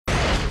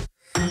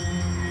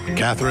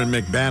Catherine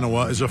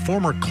McBanawa is a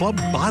former club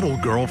bottle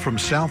girl from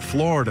South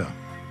Florida,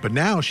 but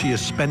now she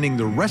is spending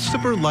the rest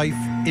of her life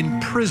in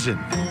prison.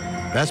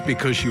 That's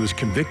because she was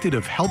convicted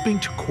of helping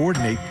to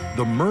coordinate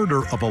the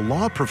murder of a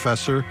law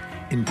professor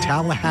in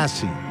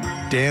Tallahassee,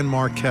 Dan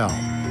Markel.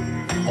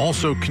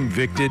 Also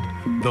convicted,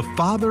 the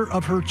father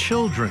of her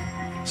children,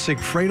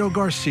 Sigfredo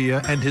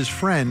Garcia, and his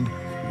friend,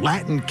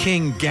 Latin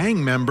King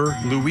gang member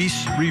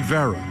Luis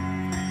Rivera.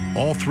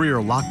 All three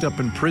are locked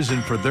up in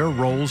prison for their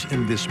roles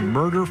in this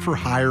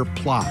murder-for-hire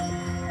plot.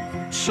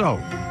 So,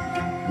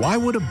 why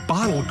would a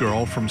bottle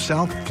girl from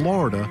South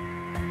Florida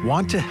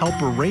want to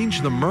help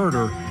arrange the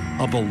murder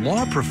of a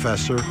law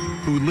professor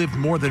who lived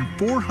more than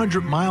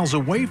 400 miles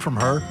away from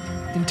her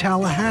in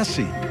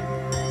Tallahassee?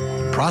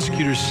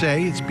 Prosecutors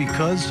say it's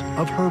because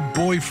of her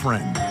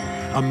boyfriend,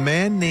 a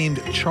man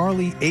named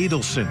Charlie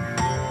Adelson.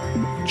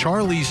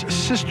 Charlie's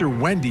sister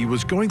Wendy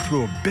was going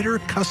through a bitter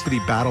custody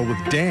battle with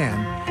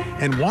Dan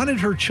and wanted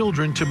her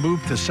children to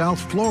move to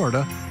South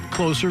Florida,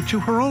 closer to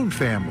her own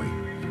family.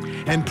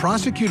 And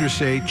prosecutors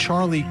say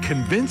Charlie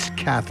convinced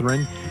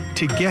Catherine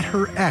to get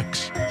her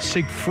ex,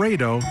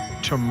 Sigfredo,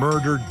 to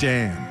murder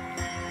Dan.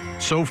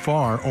 So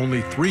far,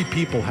 only 3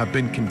 people have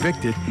been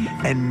convicted,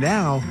 and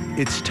now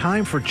it's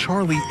time for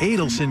Charlie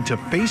Adelson to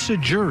face a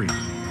jury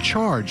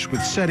charged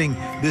with setting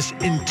this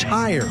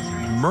entire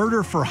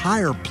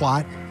murder-for-hire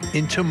plot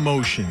into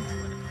motion.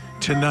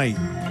 Tonight,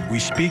 we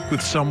speak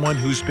with someone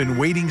who's been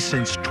waiting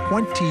since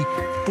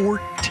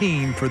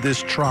 2014 for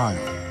this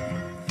trial.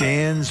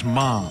 Dan's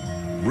mom,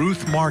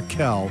 Ruth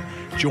Markel,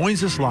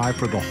 joins us live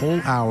for the whole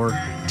hour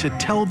to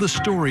tell the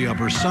story of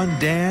her son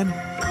Dan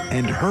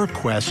and her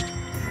quest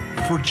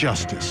for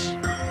justice.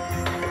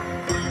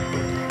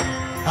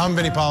 I'm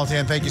Vinnie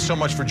Politan. Thank you so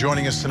much for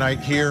joining us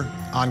tonight here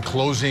on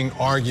Closing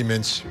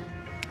Arguments.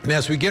 And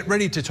as we get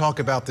ready to talk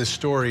about this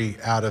story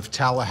out of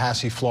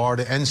Tallahassee,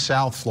 Florida and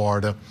South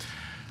Florida,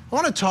 I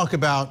want to talk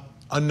about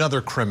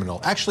another criminal,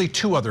 actually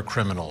 2 other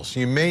criminals.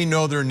 You may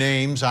know their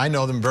names. I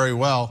know them very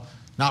well,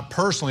 not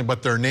personally,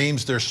 but their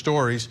names, their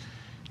stories.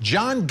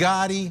 John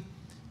Gotti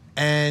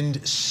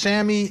and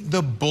Sammy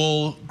the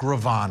Bull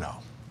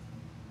Gravano.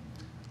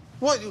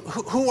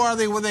 Who are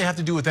they? What do they have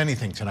to do with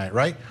anything tonight,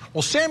 right?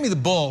 Well, Sammy the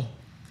Bull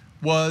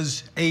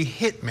was a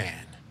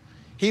hitman.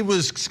 He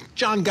was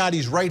John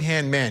Gotti's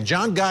right-hand man.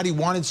 John Gotti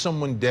wanted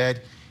someone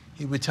dead.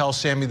 He would tell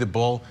Sammy the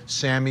Bull.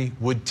 Sammy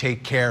would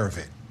take care of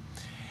it.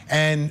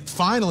 And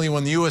finally,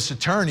 when the U.S.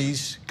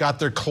 attorneys got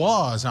their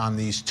claws on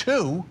these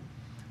 2,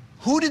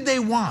 who did they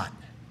want?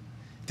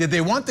 Did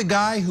they want the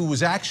guy who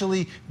was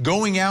actually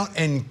going out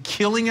and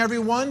killing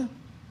everyone?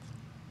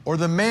 Or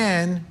the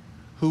man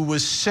who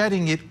was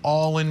setting it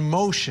all in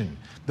motion?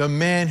 The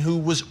man who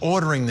was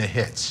ordering the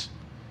hits?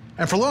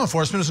 And for law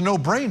enforcement, it's a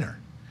no-brainer.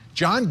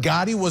 John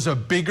Gotti was a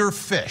bigger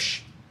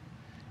fish.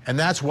 And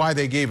that's why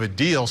they gave a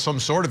deal,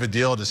 some sort of a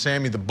deal, to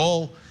Sammy the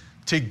Bull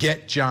to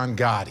get John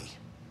Gotti.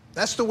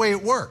 That's the way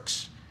it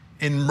works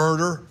in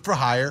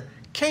murder-for-hire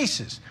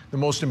cases. The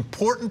most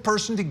important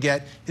person to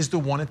get is the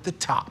one at the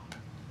top,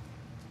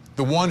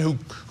 the one who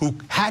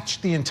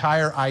hatched the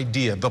entire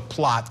idea, the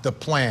plot, the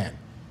plan.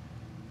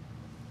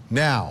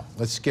 Now,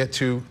 let's get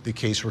to the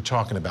case we're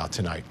talking about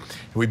tonight.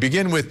 We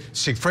begin with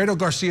Sigfredo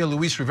Garcia,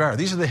 Luis Rivera.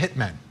 These are the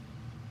hitmen.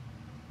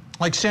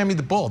 Like Sammy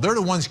the Bull, they're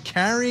the ones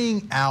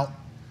carrying out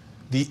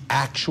the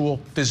actual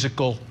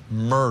physical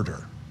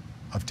murder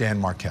of Dan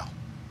Markel.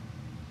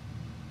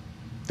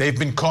 They've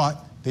been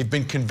caught, they've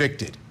been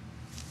convicted.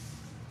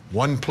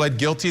 One pled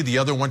guilty, the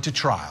other went to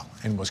trial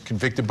and was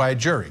convicted by a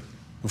jury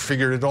who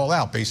figured it all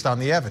out based on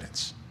the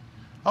evidence.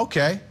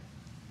 Okay,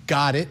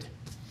 got it.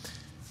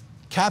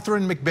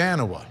 Catherine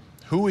McBanawa,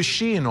 who is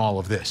she in all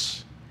of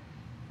this?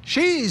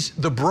 She's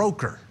the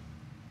broker.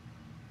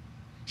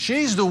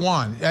 She's the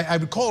one, I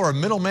would call her a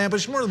middleman, but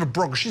she's more of a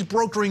broker. She's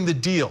brokering the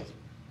deal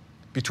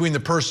between the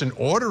person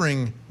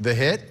ordering the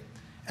hit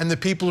and the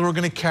people who are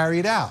going to carry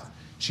it out.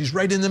 She's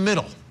right in the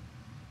middle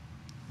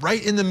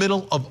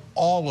of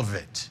all of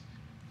it.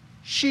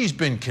 She's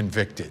been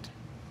convicted.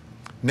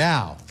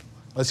 Now,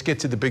 let's get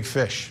to the big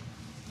fish,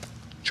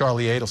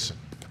 Charlie Adelson.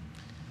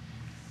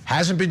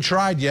 Hasn't been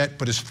tried yet,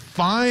 but has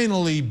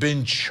finally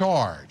been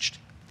charged.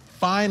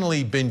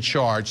 Finally been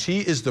charged. He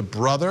is the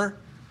brother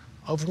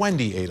of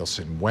Wendy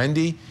Adelson.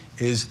 Wendy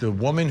is the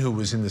woman who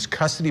was in this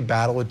custody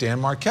battle with Dan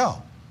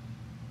Markel.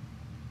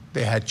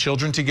 They had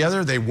children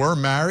together. They were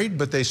married,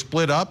 but they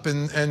split up,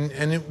 and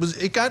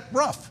it got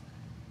rough.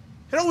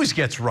 It always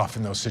gets rough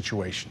in those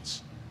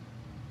situations.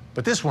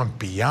 But this one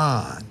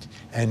beyond.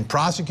 And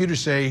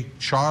prosecutors say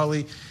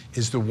Charlie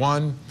is the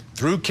one,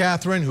 through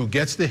Catherine, who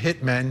gets the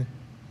hitmen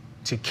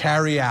to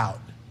carry out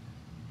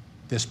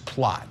this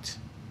plot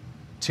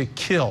to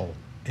kill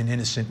an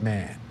innocent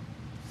man.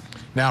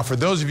 Now, for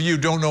those of you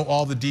who don't know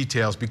all the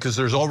details, because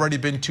there's already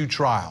been 2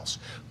 trials,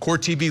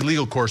 Court TV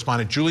legal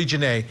correspondent Julie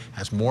Janae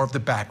has more of the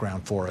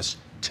background for us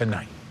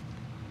tonight.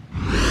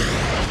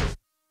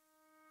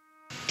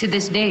 To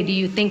this day, do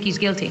you think he's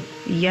guilty?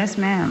 Yes,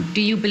 ma'am.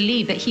 Do you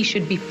believe that he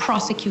should be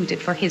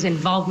prosecuted for his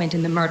involvement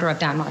in the murder of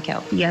Dan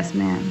Markel? Yes,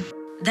 ma'am.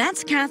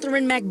 That's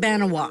Catherine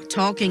McBanawa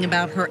talking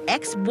about her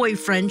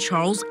ex-boyfriend,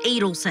 Charles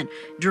Adelson,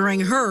 during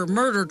her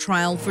murder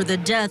trial for the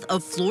death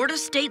of Florida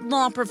State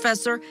law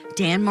professor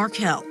Dan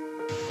Markel.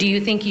 Do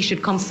you think he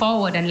should come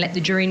forward and let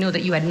the jury know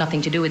that you had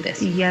nothing to do with this?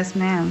 Yes,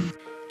 ma'am.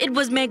 It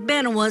was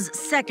McBanawa's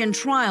second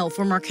trial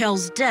for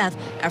Markel's death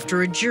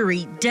after a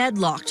jury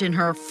deadlocked in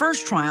her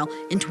first trial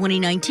in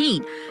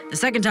 2019. The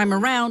second time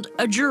around,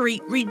 a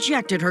jury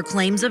rejected her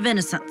claims of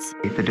innocence.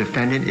 The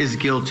defendant is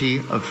guilty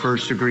of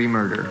first-degree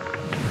murder.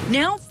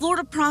 Now,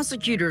 Florida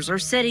prosecutors are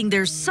setting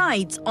their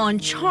sights on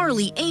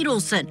Charlie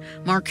Adelson,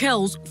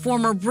 Markel's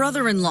former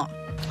brother-in-law.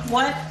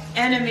 What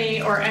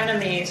enemy or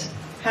enemies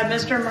had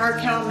Mr.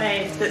 Markel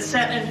made that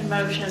set into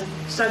motion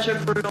such a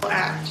brutal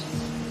act?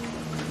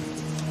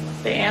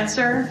 The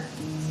answer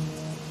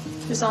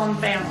is own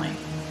family.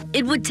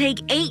 It would take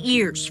 8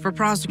 years for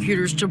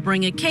prosecutors to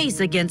bring a case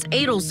against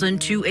Adelson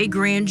to a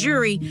grand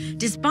jury,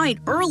 despite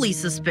early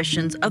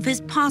suspicions of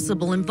his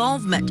possible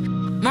involvement.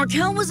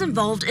 Markel was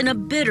involved in a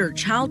bitter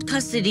child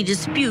custody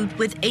dispute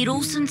with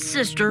Adelson's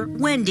sister,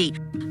 Wendy,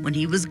 when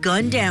he was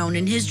gunned down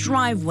in his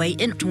driveway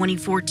in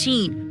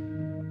 2014.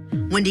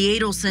 Wendy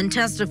Adelson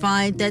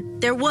testified that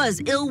there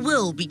was ill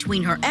will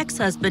between her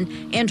ex-husband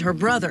and her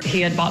brother.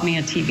 He had bought me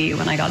a TV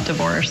when I got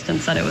divorced and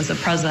said it was a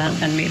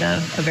present and made a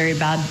very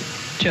bad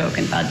joke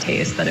and bad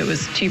taste that it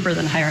was cheaper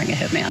than hiring a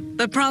hitman.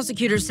 But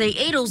prosecutors say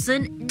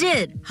Adelson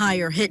did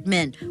hire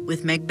hitmen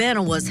with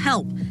McBanawa's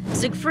help.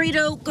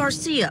 Sigfredo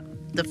Garcia,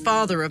 the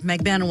father of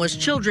McBanawa's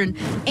children,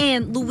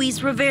 and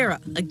Luis Rivera,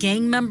 a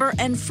gang member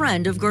and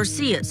friend of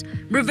Garcia's.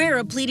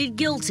 Rivera pleaded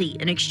guilty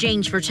in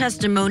exchange for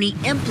testimony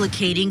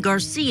implicating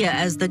Garcia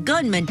as the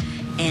gunman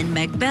and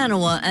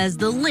McBanawa as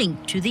the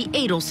link to the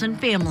Adelson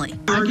family.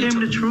 I gave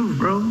him the truth,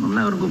 bro. I'm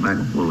not gonna go back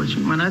and forth with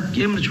you, man. I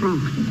gave him the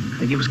truth.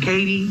 Like, it was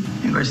Katie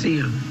and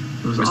Garcia.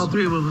 It was all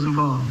three of us was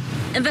involved.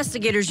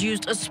 Investigators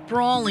used a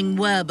sprawling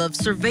web of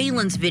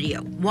surveillance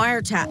video,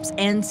 wiretaps,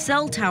 and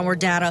cell tower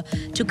data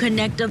to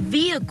connect a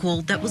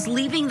vehicle that was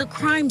leaving the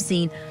crime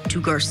scene to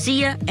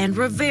Garcia and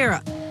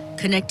Rivera.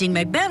 Connecting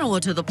McBanawa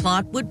to the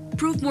plot would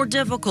prove more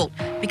difficult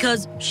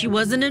because she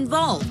wasn't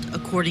involved,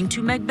 according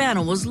to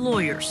McBanawa's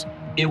lawyers.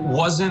 It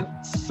wasn't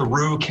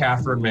through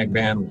Catherine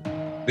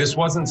McBanawa. This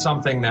wasn't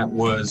something that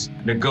was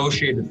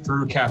negotiated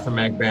through Catherine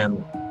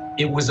McBanawa.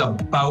 It was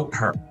about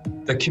her.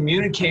 The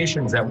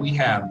communications that we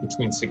have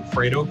between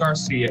Sigfredo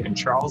Garcia and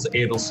Charles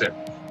Adelson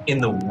in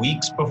the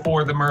weeks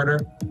before the murder,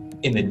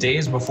 in the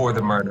days before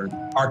the murder,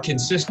 are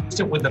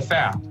consistent with the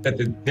fact that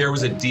there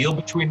was a deal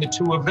between the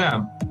two of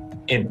them,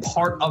 and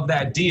part of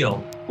that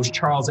deal was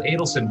Charles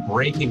Adelson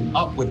breaking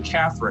up with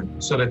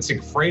Catherine so that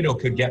Sigfredo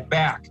could get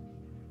back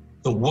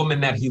the woman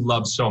that he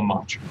loved so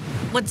much.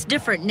 What's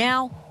different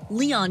now?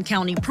 Leon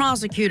County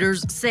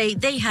prosecutors say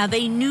they have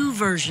a new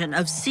version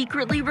of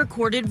secretly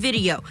recorded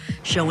video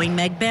showing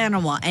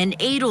McBanawa and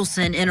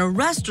Adelson in a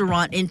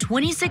restaurant in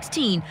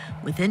 2016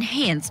 with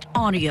enhanced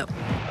audio.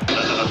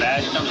 If a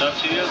badge comes up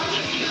to you,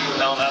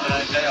 tell them have a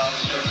nice day,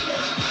 officer.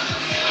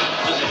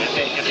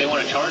 Listen, if they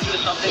want to charge you with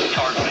something,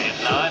 charge me.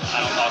 If not, I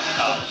don't talk to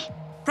cops.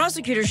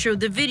 Prosecutors showed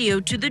the video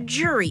to the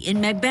jury in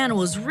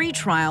McBanawa's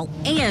retrial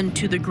and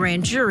to the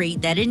grand jury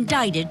that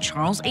indicted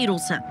Charles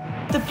Adelson.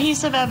 The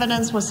piece of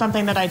evidence was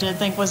something that I did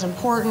think was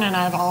important, and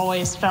I've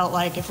always felt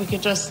like if we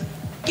could just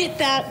get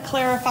that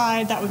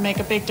clarified, that would make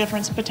a big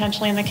difference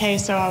potentially in the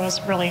case, so I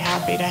was really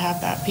happy to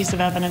have that piece of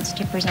evidence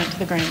to present to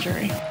the grand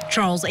jury.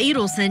 Charles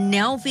Adelson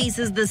now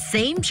faces the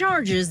same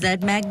charges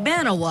that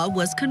McBanawa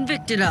was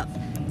convicted of: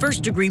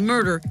 first-degree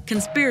murder,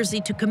 conspiracy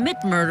to commit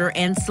murder,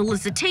 and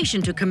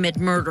solicitation to commit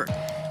murder.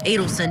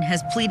 Adelson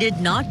has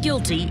pleaded not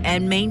guilty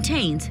and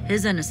maintains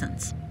his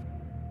innocence.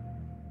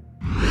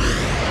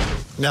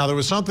 Now, there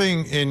was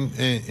something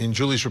in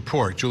Julia's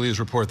report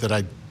that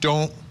I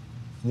don't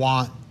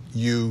want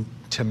you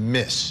to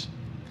miss.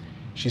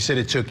 She said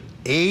it took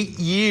 8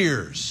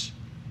 years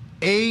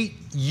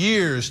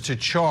to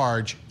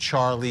charge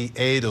Charlie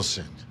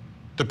Adelson,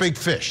 the big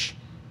fish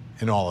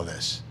in all of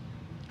this.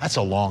 That's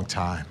a long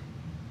time.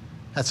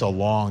 That's a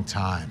long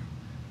time.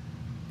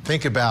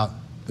 Think about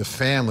the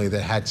family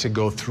that had to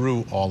go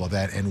through all of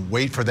that and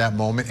wait for that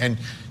moment. And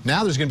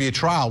now there's going to be a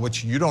trial,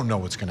 which you don't know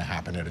what's going to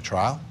happen at a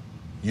trial.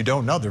 You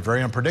don't know. They're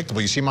very unpredictable.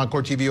 You see them on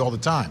Court TV all the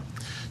time.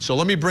 So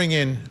let me bring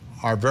in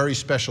our very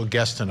special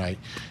guest tonight,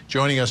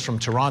 joining us from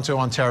Toronto,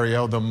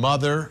 Ontario, the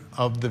mother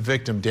of the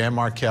victim, Dan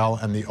Markel,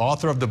 and the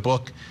author of the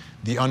book,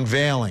 The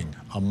Unveiling,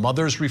 A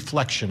Mother's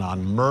Reflection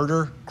on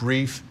Murder,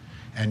 Grief,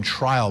 and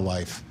Trial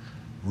Life.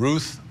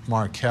 Ruth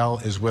Markel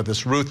is with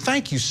us. Ruth,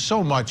 thank you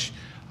so much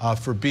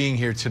for being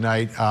here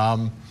tonight.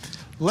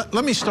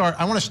 Let me start.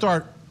 I want to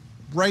start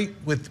right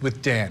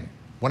with Dan.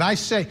 When I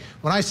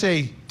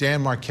say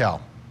Dan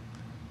Markel,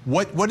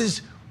 what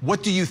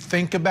do you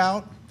think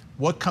about?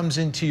 What comes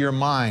into your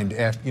mind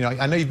after, you know,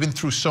 I know you've been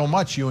through so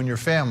much, you and your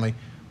family,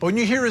 but when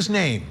you hear his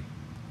name,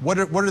 what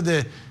are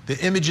the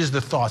images,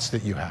 the thoughts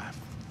that you have?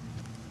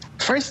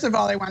 First of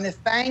all, I want to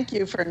thank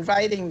you for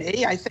inviting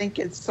me. I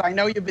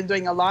know you've been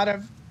doing a lot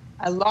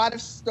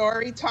of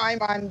story time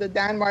on the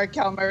Dan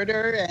Markel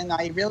murder, and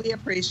I really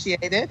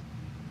appreciate it.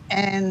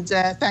 And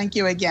thank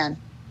you again.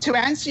 To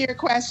answer your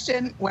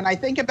question, when I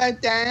think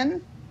about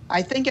Dan,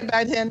 I think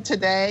about him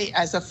today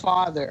as a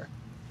father.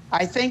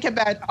 I think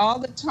about all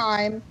the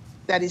time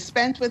that he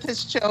spent with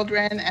his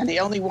children, and he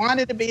only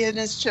wanted to be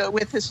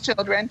with his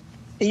children.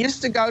 He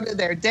used to go to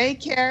their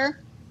daycare,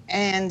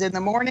 and in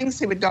the mornings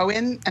he would go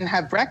in and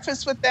have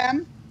breakfast with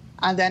them.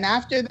 And then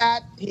after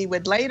that, he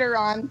would later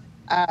on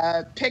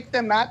pick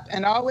them up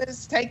and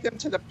always take them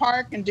to the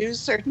park and do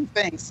certain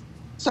things.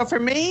 So for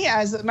me,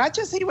 as much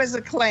as he was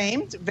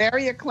acclaimed,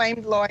 very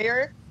acclaimed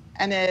lawyer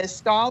and a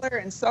scholar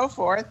and so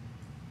forth,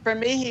 for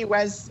me, he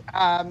was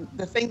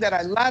the thing that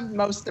I loved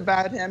most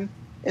about him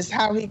is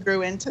how he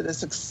grew into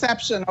this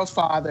exceptional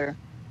father.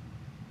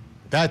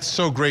 That's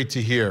so great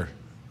to hear,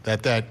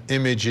 that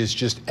image is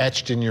just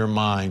etched in your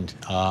mind.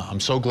 I'm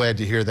so glad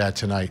to hear that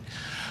tonight.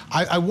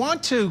 I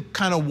want to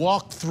kind of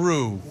walk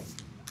through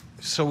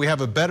so we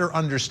have a better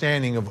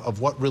understanding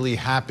of what really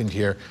happened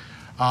here.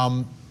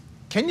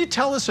 Can you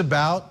tell us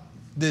about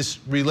this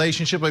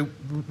relationship? Like,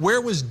 where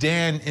was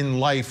Dan in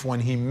life when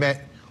he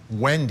met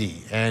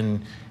Wendy,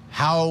 and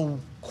how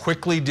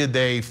quickly did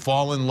they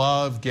fall in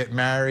love, get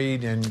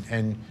married,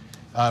 and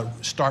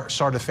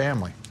start a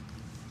family?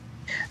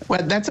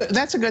 Well,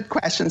 that's a good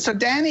question. So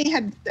Danny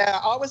had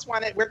always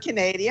wanted, we're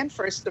Canadian,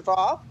 first of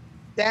all.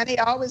 Danny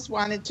always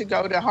wanted to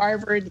go to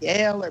Harvard,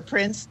 Yale, or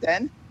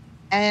Princeton.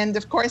 And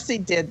of course he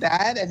did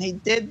that. And he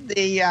did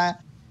the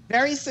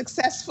very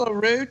successful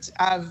route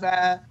of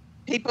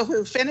people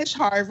who finished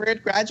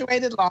Harvard,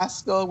 graduated law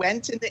school,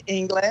 went into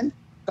England,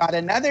 got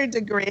another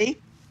degree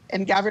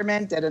in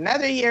government, did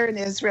another year in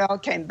Israel,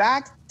 came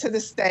back to the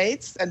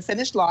States and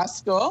finished law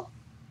school.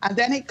 And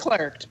then he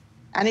clerked.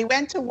 And he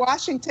went to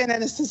Washington,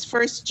 and it's his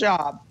first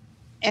job.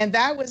 And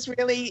that was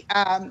really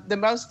the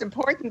most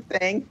important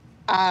thing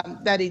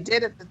that he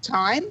did at the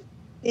time.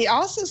 He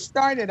also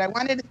started, I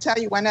wanted to tell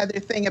you one other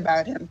thing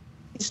about him.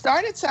 He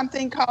started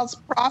something called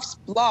Prof's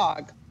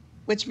Blog,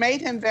 which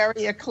made him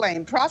very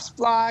acclaimed. Prof's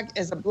Blog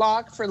is a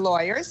blog for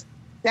lawyers.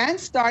 Dan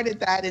started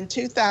that in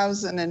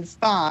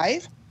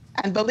 2005.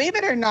 And believe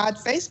it or not,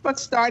 Facebook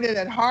started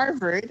at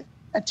Harvard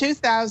in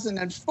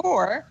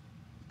 2004,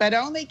 but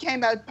only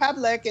came out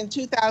public in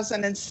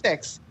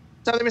 2006.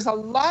 So there was a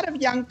lot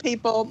of young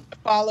people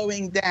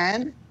following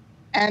Dan,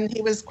 and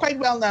he was quite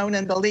well known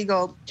in the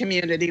legal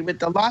community with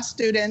the law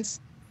students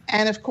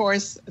and, of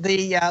course,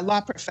 the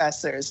law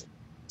professors.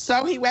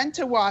 So he went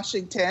to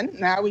Washington.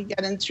 Now we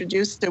get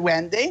introduced to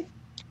Wendy.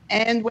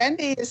 And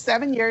Wendy is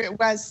 7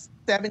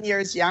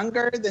 years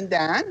younger than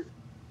Dan.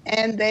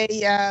 And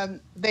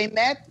they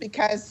met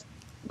because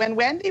when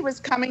Wendy was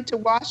coming to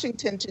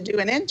Washington to do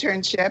an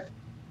internship,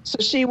 so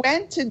she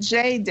went to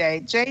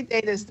J-Date.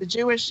 J-Date is the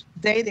Jewish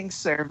dating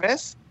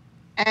service.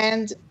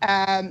 And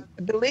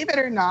believe it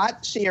or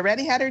not, she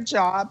already had her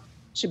job.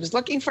 She was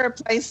looking for a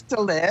place to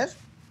live.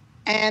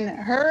 And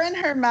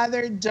her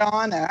mother,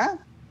 Donna,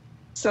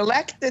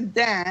 selected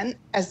Dan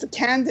as the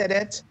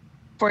candidate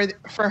for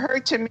her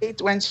to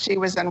meet when she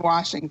was in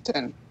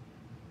Washington.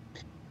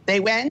 They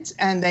went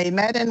and they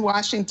met in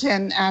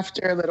Washington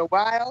after a little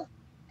while.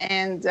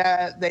 And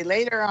they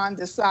later on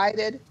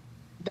decided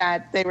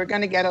that they were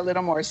going to get a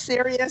little more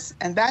serious.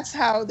 And that's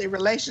how the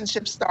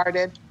relationship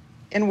started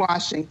in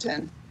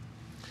Washington.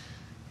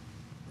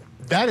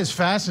 That is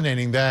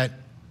fascinating that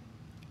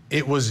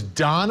it was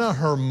Donna,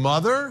 her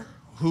mother,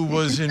 who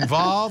was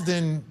involved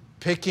in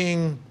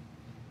picking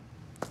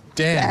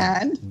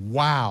Dan.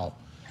 Wow.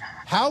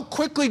 How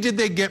quickly did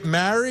they get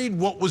married?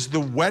 What was the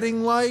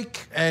wedding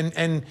like?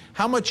 And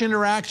how much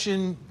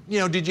interaction,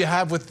 did you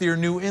have with your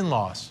new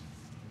in-laws?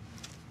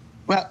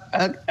 Well,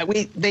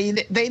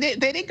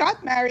 they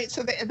got married.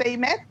 So they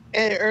met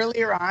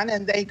earlier on,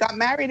 and they got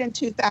married in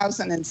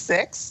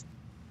 2006.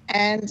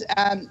 And,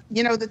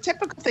 the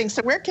typical thing,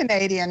 so we're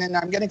Canadian, and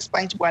I'm going to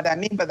explain to you what I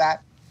mean by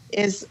that,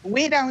 is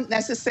we don't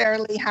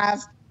necessarily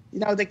have,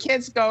 the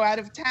kids go out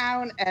of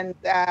town and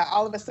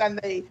all of a sudden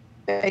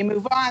they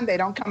move on, they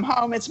don't come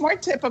home. It's more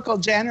typical,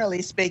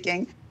 generally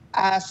speaking,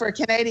 for a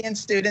Canadian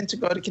student to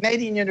go to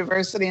Canadian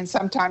university and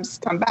sometimes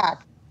come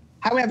back.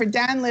 However,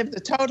 Dan lived a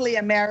totally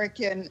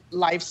American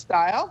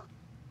lifestyle.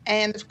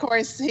 And of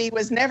course, he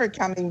was never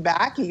coming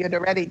back. He had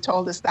already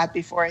told us that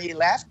before he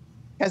left,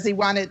 because he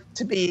wanted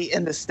to be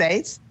in the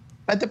States.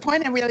 But the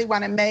point I really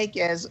want to make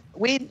is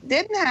we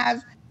didn't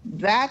have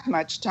that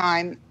much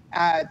time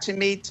to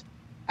meet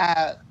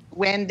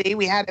Wendy.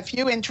 We had a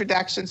few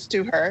introductions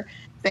to her.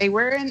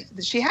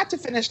 She had to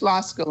finish law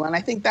school, and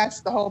I think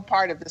that's the whole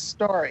part of the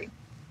story.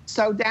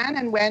 So Dan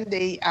and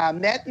Wendy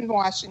met in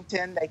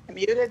Washington. They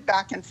commuted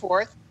back and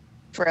forth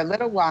for a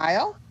little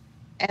while.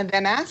 And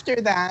then after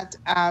that,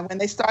 when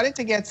they started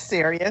to get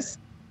serious,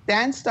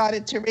 Dan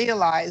started to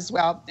realize,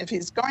 well, if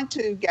he's going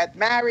to get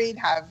married,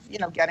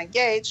 get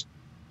engaged,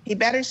 he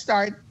better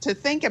start to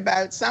think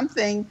about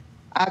something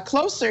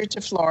closer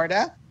to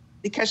Florida,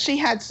 because she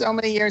had so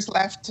many years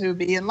left to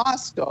be in law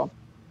school.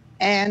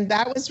 And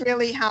that was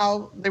really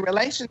how the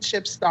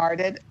relationship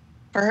started,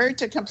 for her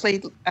to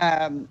complete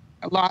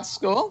law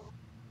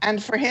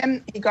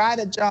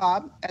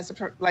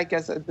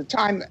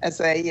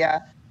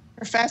her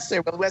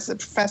professor, well, was a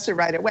professor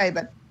right away,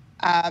 but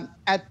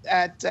at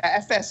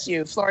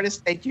FSU, Florida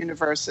State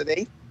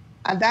University.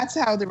 And that's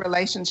how the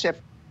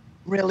relationship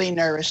really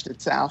nourished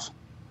itself.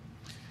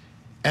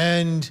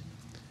 And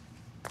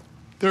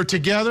they're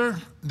together,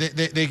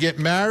 they get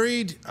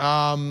married.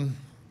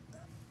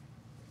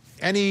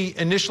 Any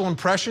initial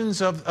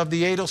impressions of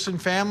the Adelson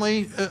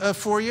family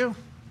for you?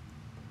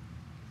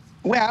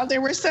 Well,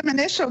 there were some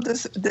initial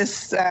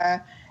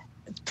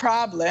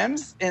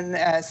problems in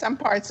some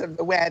parts of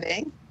the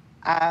wedding.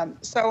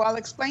 So I'll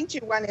explain to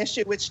you one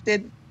issue which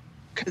did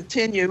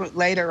continue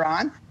later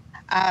on.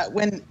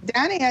 When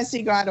Danny, as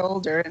he got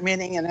older,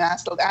 meaning in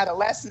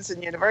adolescence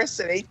and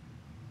university,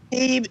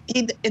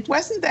 it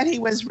wasn't that he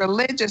was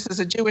religious as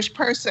a Jewish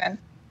person,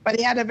 but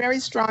he had a very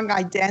strong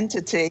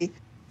identity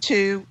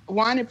to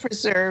want to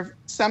preserve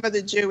some of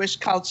the Jewish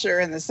culture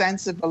and the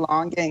sense of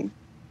belonging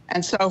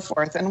and so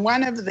forth. And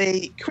one of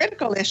the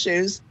critical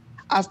issues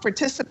of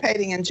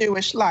participating in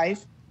Jewish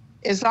life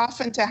is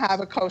often to have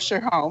a kosher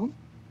home.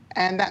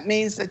 And that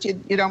means that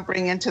you don't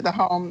bring into the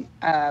home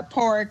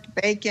pork,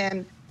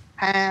 bacon,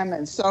 ham,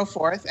 and so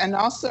forth, and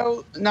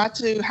also not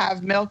to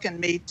have milk and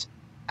meat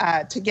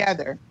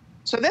together.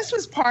 So this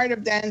was part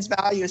of Dan's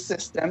value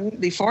system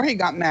before he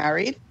got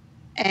married,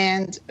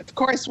 and of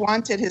course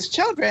wanted his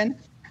children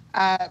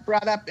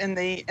brought up in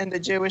the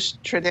Jewish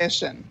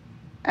tradition.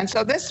 And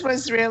so this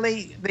was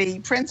really the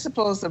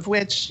principles of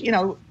which, you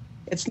know,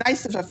 it's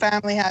nice if a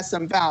family has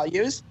some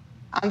values.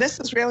 And this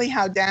is really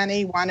how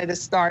Danny wanted to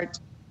start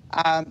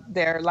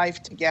their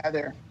life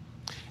together.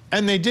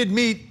 And they did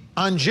meet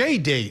on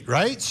J-date,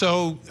 right?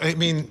 So, I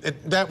mean,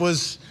 that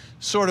was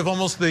sort of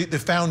almost the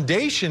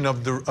foundation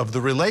of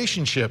the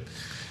relationship.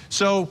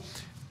 So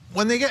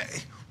when they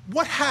get,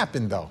 what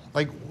happened though?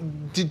 Like,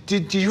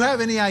 did you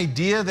have any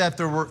idea that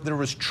there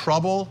was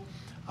trouble,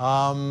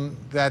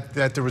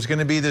 that there was going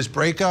to be this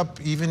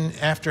breakup even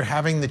after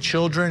having the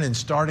children and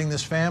starting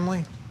this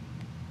family?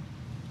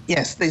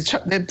 Yes,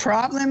 the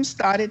problems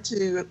started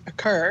to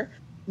occur,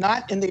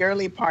 not in the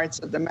early parts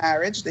of the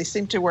marriage. They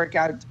seemed to work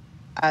out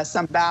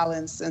some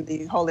balance in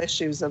the whole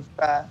issues of,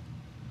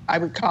 I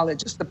would call it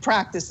just the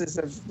practices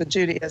of the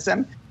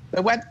Judaism.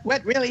 But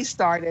what really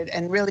started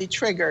and really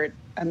triggered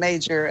a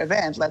major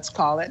event, let's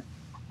call it,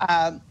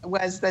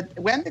 was that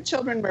when the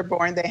children were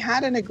born, they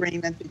had an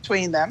agreement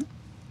between them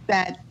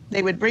that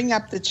they would bring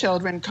up the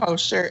children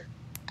kosher,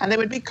 and they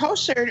would be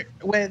kosher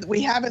with,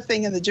 we have a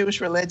thing in the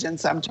Jewish religion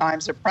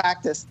sometimes, a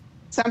practice.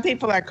 Some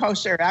people are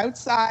kosher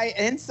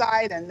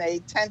inside, and they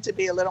tend to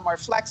be a little more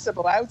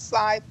flexible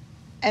outside.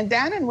 And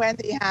Dan and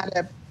Wendy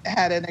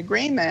had an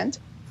agreement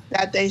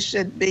that they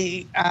should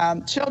be,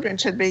 children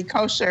should be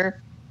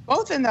kosher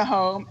both in the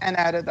home and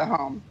out of the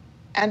home.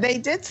 And they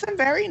did some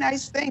very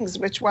nice things,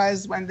 which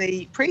was when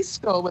the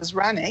preschool was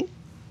running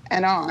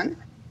and on,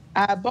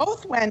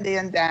 both Wendy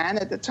and Dan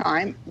at the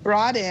time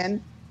brought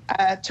in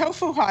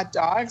tofu hot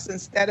dogs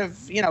instead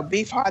of,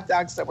 beef hot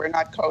dogs that were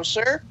not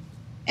kosher.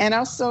 And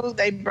also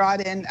they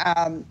brought in,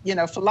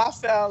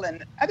 falafel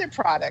and other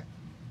product.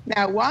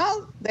 Now,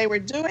 while they were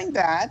doing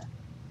that,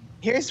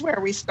 here's where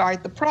we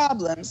start the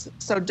problems.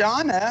 So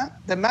Donna,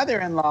 the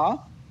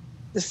mother-in-law,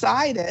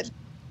 decided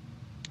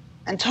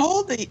and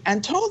told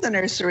the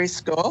nursery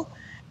school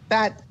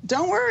that,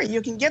 don't worry,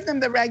 you can give them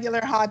the regular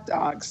hot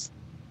dogs.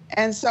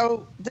 And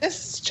so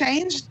this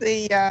changed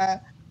the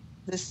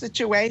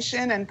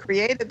situation and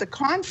created the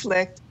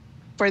conflict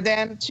for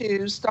them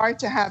to start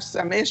to have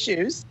some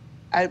issues.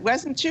 It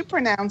wasn't too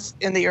pronounced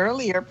in the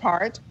earlier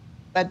part,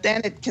 but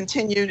then it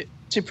continued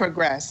to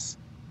progress.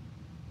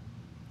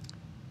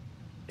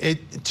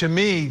 To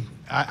me,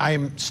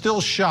 I'm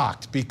still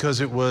shocked because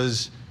it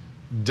was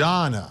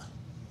Donna,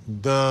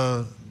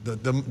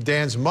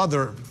 Dan's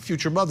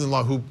future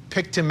mother-in-law, who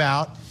picked him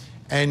out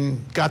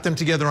and got them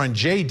together on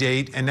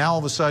J-date, and now all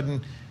of a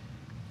sudden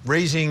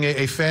raising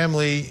a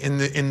family in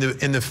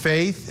the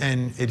faith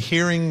and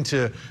adhering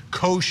to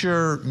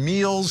kosher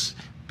meals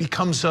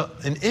becomes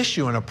an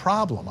issue and a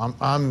problem.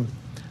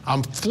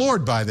 I'm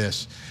floored by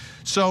this.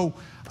 So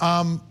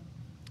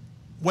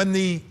when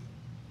the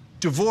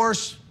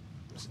divorce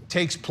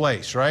takes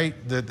place, right?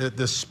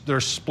 They're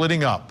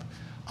splitting up.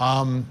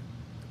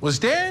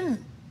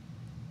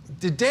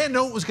 Did Dan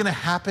know what was going to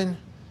happen?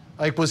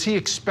 Like, was he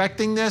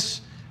expecting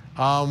this?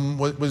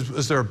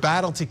 Was there a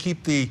battle to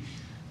keep to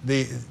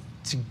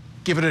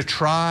give it a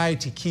try,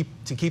 to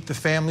keep the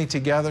family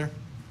together?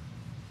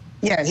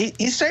 Yeah,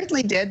 he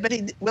certainly did. But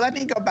let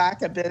me go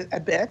back a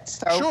bit.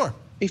 So sure.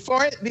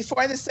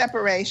 Before the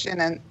separation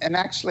and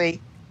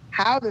actually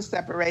how the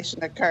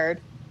separation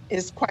occurred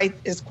is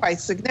quite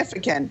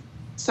significant.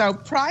 So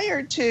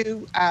prior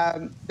to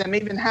them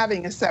even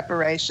having a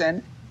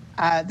separation,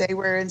 they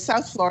were in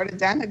South Florida.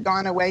 Dan had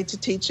gone away to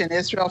teach in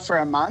Israel for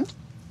a month.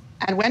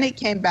 And when he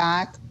came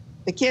back,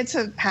 the kids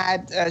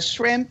had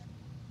shrimp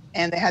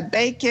and they had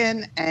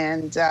bacon,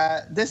 and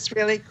this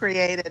really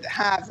created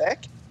havoc.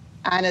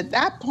 And at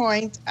that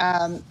point,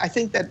 I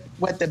think that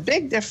what the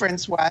big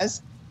difference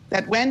was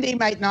that Wendy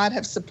might not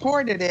have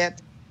supported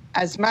it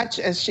as much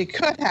as she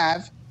could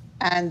have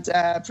and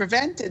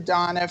prevented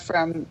Donna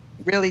from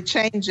really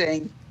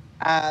changing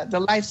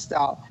the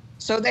lifestyle.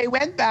 So they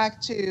went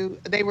back to,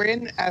 they were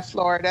in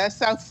Florida,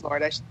 South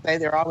Florida, I should say.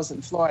 They're always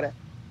in Florida,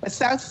 but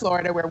South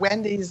Florida, where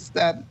Wendy's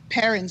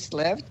parents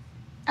lived.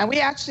 And we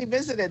actually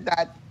visited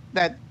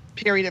that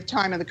period of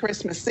time in the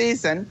Christmas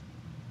season.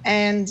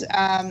 And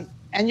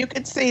you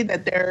could see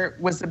that there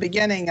was the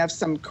beginning of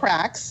some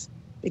cracks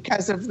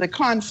because of the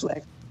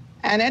conflict.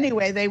 And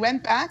anyway, they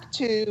went back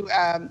to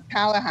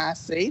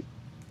Tallahassee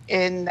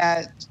in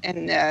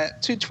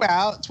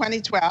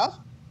 2012.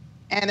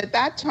 And at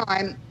that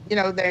time, you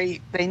know,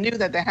 they knew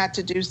that they had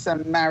to do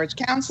some marriage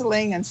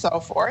counseling and so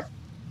forth.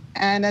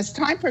 And as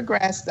time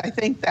progressed, I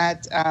think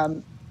that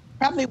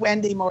probably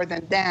Wendy more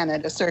than Dan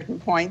at a certain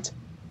point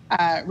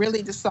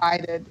really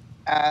decided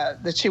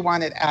that she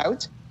wanted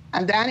out.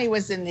 And Danny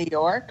was in New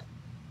York,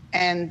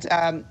 and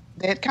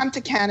they had come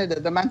to Canada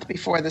the month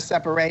before the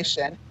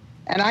separation.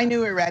 And I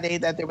knew already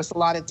that there was a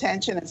lot of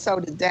tension, and so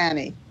did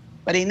Danny.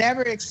 But he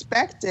never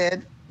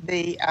expected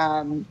the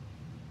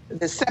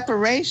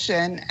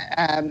separation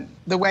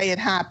the way it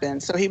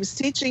happened. So he was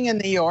teaching in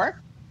New York,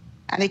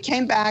 and he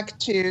came back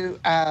to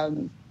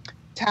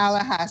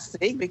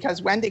Tallahassee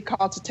because Wendy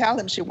called to tell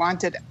him she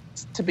wanted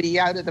to be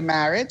out of the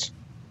marriage.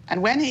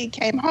 And when he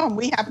came home,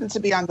 we happened to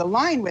be on the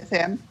line with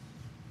him.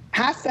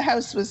 Half the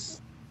house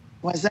was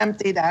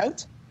emptied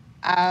out.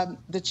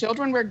 The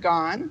children were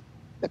gone.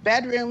 The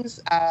bedrooms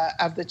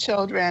of the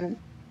children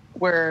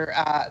were,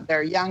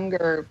 their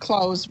younger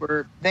clothes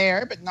were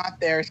there, but not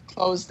their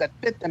clothes that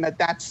fit them at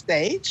that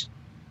stage.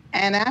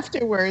 And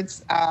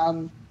afterwards,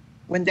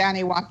 when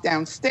Danny walked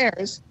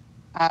downstairs,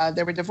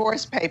 there were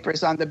divorce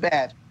papers on the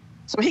bed.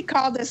 So he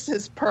called this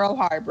his Pearl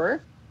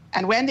Harbor,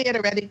 and Wendy had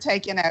already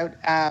taken out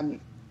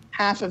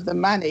half of the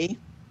money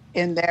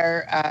in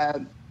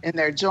their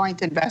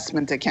joint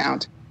investment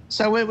account.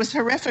 So it was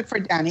horrific for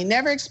Dan. He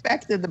never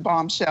expected the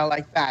bombshell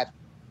like that.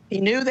 He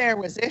knew there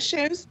was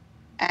issues,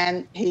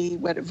 and he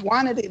would have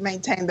wanted to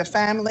maintain the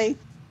family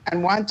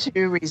and want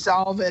to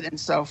resolve it and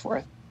so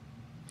forth.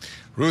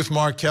 Ruth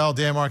Markel,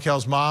 Dan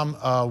Markel's mom,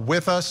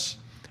 with us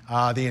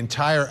the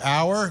entire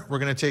hour. We're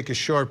going to take a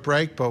short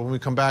break, but when we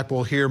come back,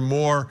 we'll hear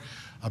more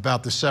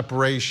about the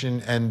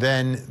separation and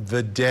then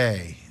the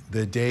day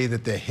that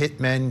the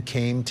hitmen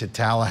came to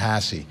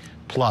Tallahassee.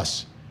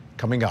 Plus,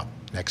 coming up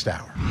next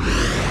hour.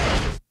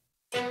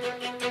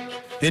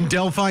 In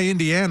Delphi,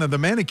 Indiana, the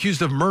man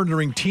accused of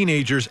murdering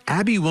teenagers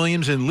Abby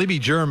Williams and Libby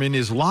German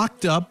is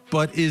locked up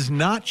but is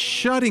not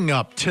shutting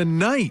up.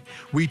 Tonight,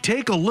 we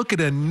take a look at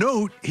a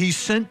note he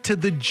sent to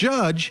the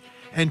judge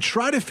and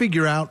try to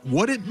figure out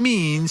what it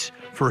means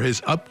for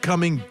his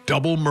upcoming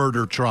double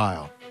murder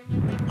trial.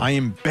 I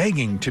am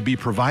begging to be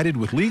provided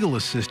with legal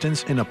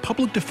assistance in a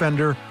public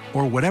defender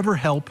or whatever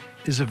help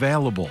is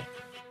available.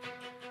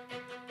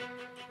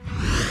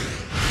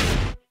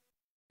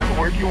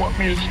 Where do you want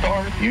me to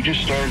start? You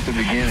just start at the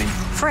beginning.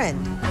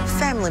 Friend,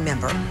 family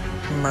member,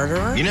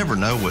 murderer. You never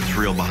know what's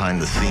real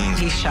behind the scenes.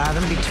 He shot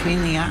him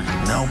between the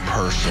eyes. No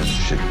person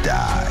should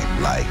die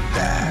like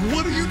that.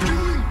 What are you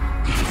doing?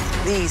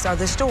 These are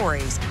the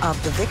stories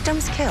of the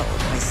victims killed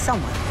by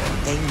someone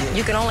they knew.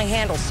 You can only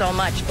handle so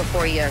much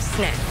before you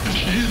snap.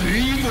 She's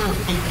evil.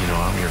 You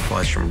know, I'm your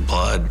flesh and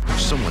blood.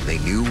 Someone they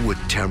knew with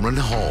Tamron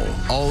Hall.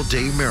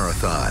 All-day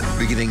marathon,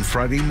 beginning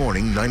Friday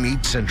morning,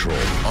 9/8 Central.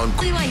 On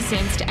Fully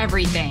licensed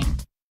everything.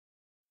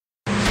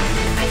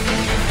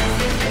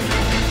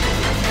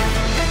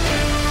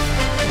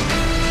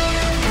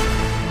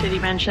 Did he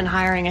mention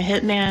hiring a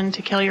hitman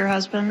to kill your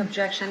husband?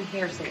 Objection,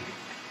 hearsay.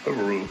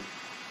 Overruled.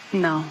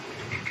 No.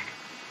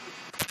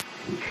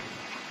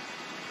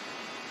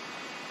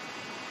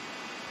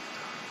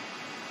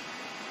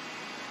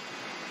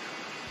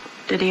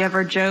 Did he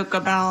ever joke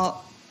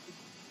about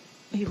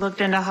he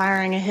looked into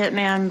hiring a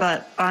hitman,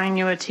 but buying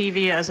you a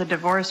TV as a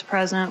divorce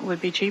present would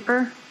be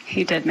cheaper?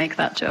 He did make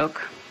that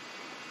joke.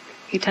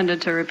 He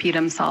tended to repeat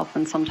himself,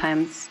 and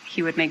sometimes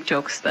he would make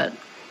jokes that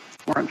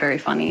weren't very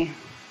funny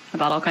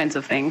about all kinds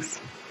of things.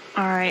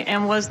 All right,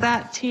 and was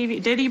that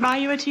TV, did he buy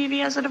you a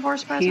TV as a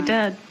divorce present? He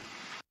did.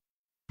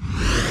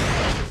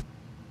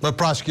 But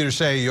prosecutors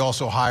say you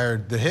also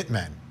hired the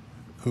hitman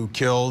who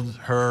killed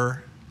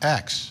her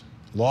ex,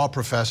 law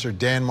professor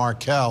Dan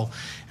Markel.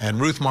 And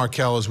Ruth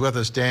Markel is with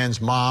us,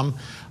 Dan's mom.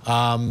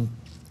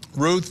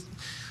 Ruth,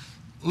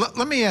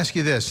 let me ask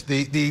you this.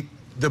 The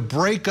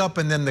breakup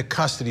and then the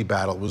custody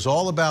battle was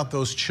all about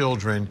those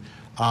children.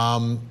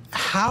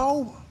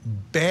 How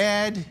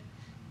bad,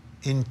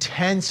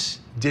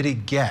 intense did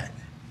it get?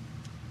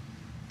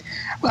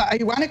 Well, I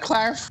want to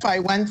clarify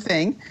one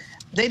thing.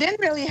 They didn't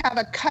really have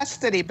a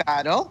custody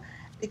battle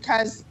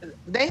because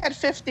they had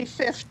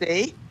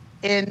 50-50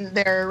 in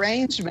their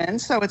arrangement.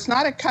 So it's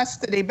not a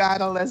custody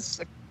battle as,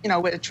 you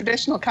know, a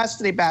traditional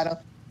custody battle.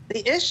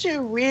 The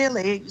issue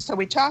really, so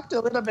we talked a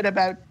little bit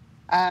about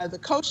the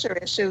kosher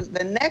issue.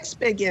 The next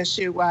big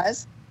issue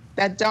was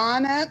that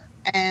Donna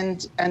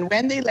and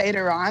Wendy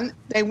later on,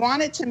 they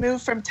wanted to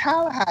move from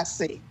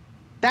Tallahassee.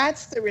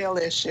 That's the real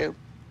issue.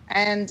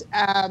 And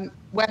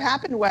what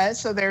happened was,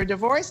 so their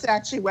divorce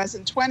actually was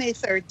in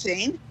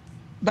 2013,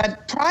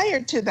 But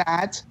prior to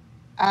that,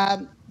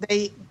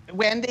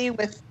 Wendy,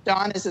 with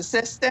Donna's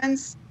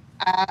assistance,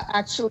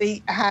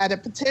 actually had a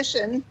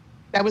petition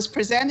that was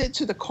presented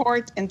to the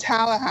court in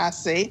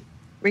Tallahassee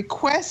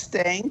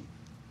requesting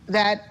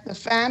that the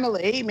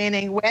family,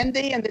 meaning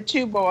Wendy and the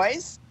two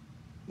boys,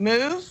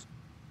 move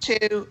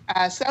to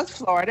South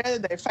Florida.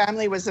 Their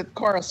family was at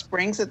Coral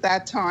Springs at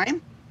that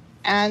time,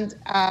 and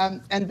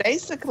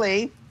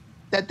basically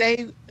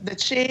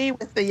that she,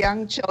 with the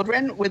young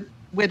children,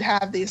 would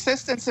have the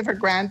assistance of her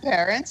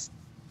grandparents,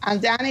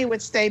 and Danny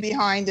would stay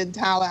behind in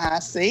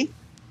Tallahassee.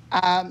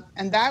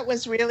 And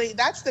that's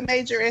the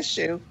major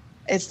issue.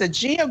 It's the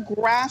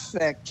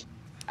geographic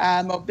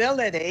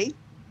mobility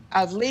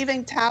of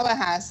leaving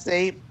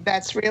Tallahassee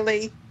that's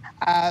really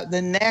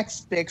the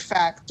next big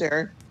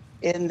factor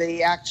in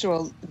the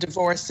actual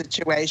divorce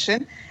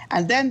situation.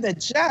 And then the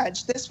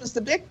judge, this was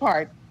the big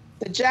part,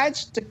 the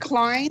judge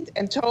declined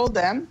and told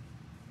them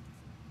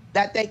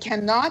that they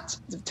cannot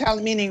tell,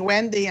 meaning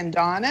Wendy and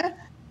Donna,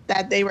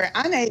 that they were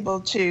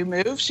unable to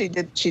move. She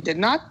did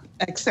not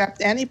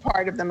accept any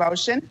part of the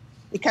motion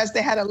because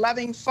they had a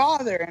loving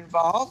father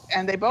involved,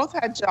 and they both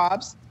had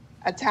jobs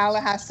at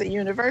Tallahassee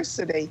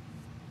University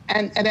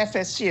and at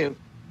FSU.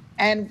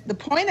 And the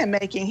point I'm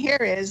making here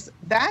is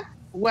that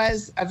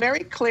was a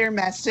very clear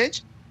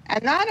message.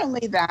 And not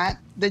only that,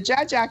 the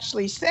judge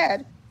actually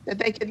said that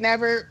they could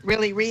never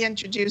really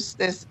reintroduce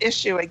this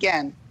issue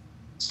again.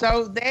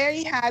 So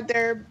they had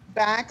their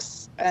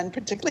backs, and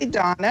particularly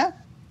Donna,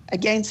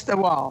 against the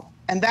wall.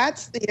 And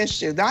that's the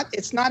issue.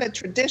 It's not a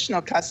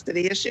traditional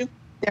custody issue.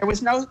 There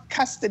was no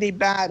custody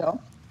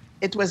battle.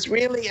 It was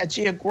really a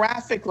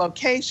geographic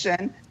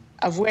location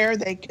of where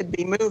they could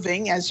be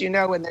moving. As you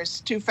know, when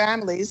there's two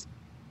families,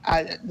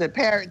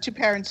 two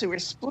parents who were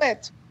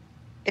split,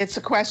 it's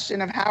a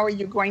question of how are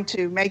you going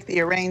to make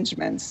the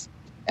arrangements?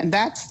 And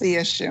that's the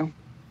issue.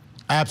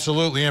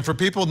 Absolutely. And for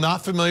people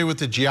not familiar with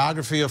the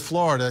geography of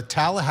Florida,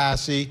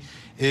 Tallahassee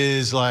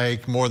is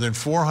like more than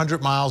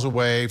 400 miles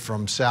away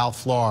from South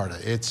Florida.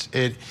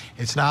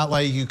 It's not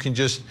like you can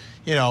just,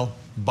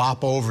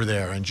 bop over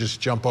there and just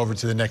jump over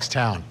to the next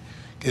town.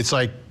 It's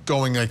like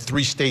going like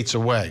 3 states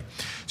away.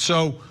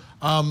 So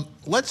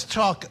let's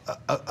talk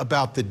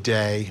about the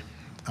day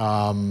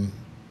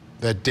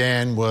that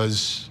Dan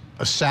was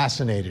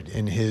assassinated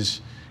in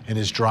his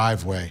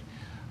driveway.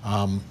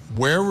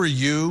 Where were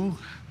you?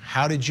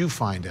 How did you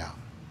find out?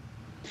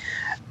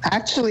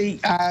 Actually,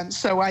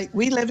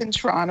 we live in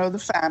Toronto, the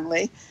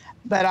family,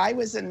 but I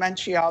was in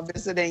Montreal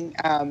visiting.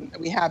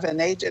 We have an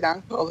aged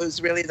uncle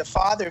who's really the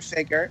father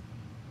figure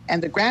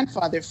and the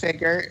grandfather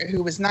figure,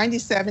 who was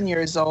 97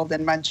 years old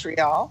in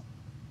Montreal.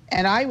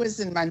 And I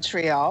was in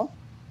Montreal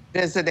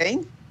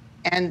visiting,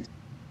 and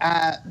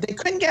they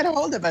couldn't get a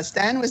hold of us.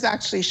 Dan was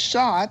actually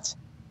shot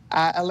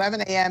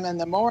 11 a.m. in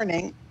the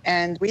morning,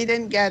 and we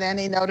didn't get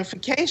any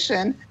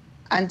notification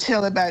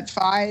until about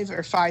 5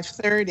 or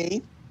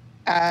 5:30.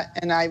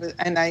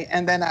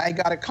 And then I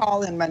got a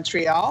call in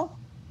Montreal,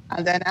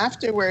 and then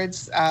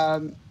afterwards,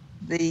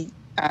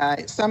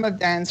 some of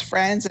Dan's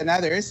friends and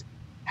others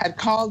had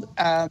called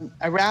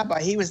a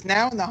rabbi. He was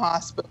now in the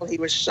hospital. He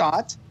was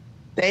shot.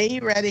 They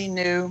already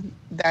knew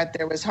that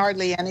there was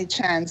hardly any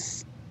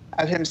chance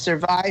of him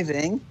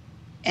surviving,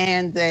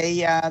 and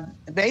they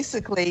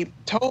basically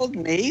told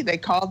me. They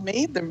called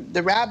me.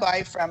 The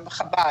rabbi from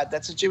Chabad,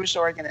 that's a Jewish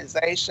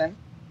organization,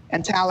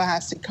 and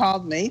Tallahassee,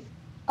 called me,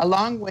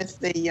 along with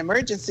the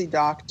emergency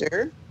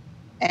doctor,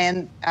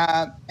 and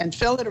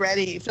Phil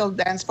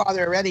Dan's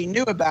father already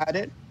knew about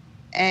it,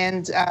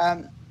 and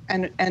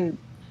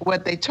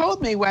what they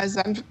told me was,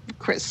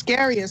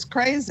 scary as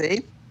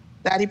crazy,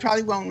 that he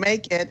probably won't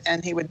make it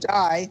and he would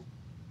die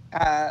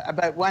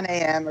about 1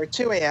 a.m. or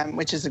 2 a.m.,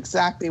 which is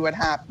exactly what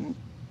happened.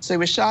 So he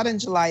was shot on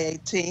July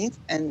 18th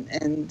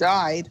and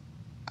died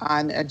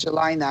on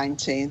July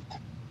 19th,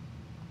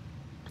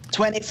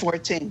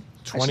 2014.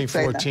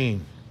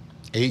 2014,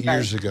 8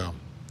 years ago.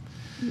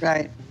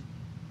 Right.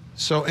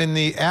 So in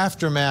the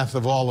aftermath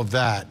of all of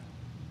that,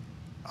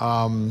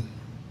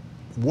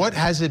 what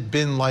has it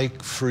been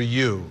like for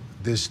you,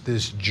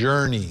 this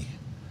journey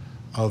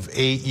of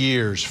 8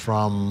 years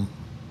from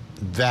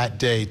that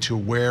day to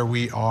where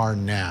we are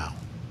now?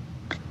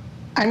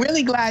 I'm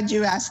really glad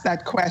you asked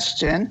that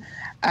question,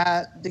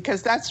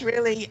 because that's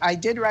really, I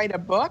did write a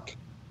book.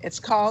 It's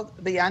called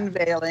The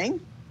Unveiling,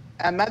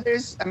 a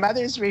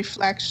mother's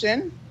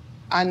reflection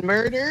on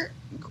murder,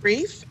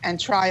 grief, and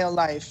trial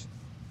life.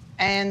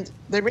 And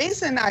the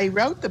reason I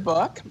wrote the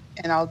book,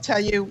 and I'll tell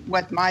you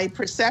what my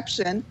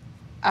perception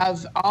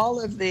of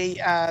all of the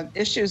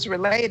issues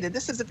related.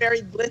 This is a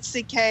very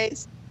glitzy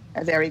case,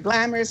 a very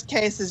glamorous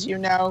case, as you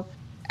know,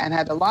 and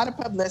had a lot of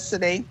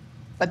publicity,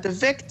 but the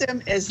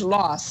victim is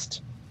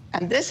lost.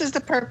 And this is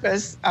the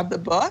purpose of the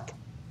book.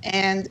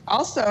 And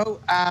also,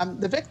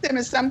 the victim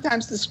is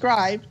sometimes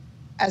described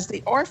as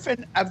the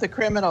orphan of the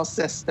criminal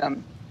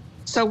system.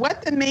 So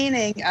what the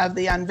meaning of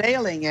The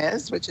Unveiling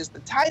is, which is the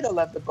title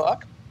of the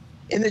book,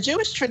 in the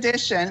Jewish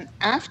tradition,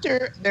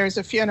 after there's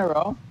a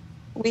funeral,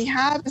 we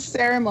have a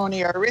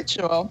ceremony or a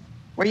ritual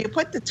where you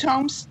put the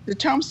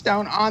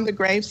tombstone on the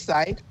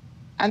gravesite,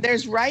 and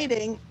there's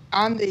writing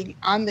on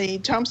the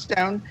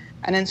tombstone,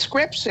 an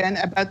inscription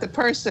about the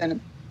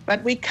person,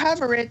 but we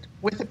cover it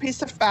with a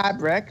piece of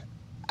fabric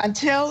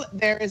until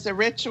there is a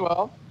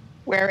ritual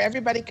where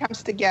everybody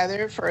comes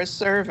together for a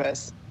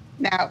service.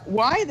 Now,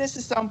 why this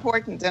is so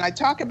important, and I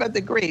talk about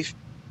the grief,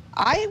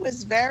 I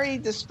was very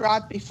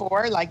distraught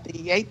before, like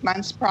the 8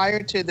 months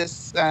prior to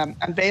this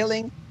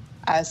unveiling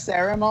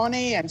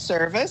ceremony and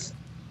service.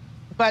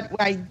 But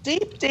my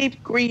deep,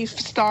 deep grief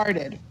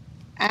started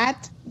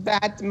at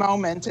that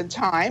moment in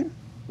time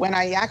when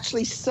I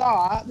actually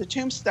saw the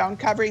tombstone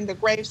covering the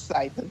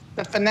gravesite,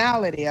 the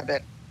finality of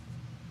it.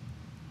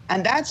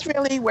 And that's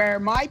really where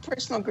my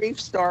personal grief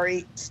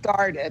story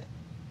started.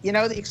 You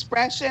know, the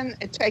expression,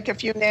 it take a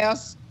few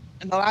nails,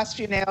 and the last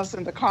few nails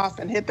in the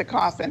coffin, hit the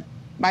coffin.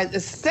 The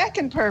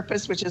second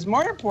purpose, which is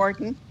more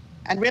important,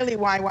 and really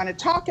why I want to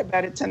talk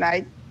about it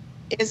tonight,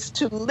 is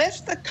to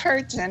lift the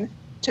curtain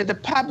to the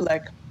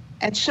public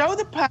and show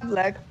the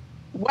public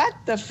what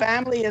the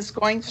family is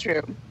going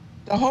through,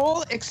 the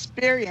whole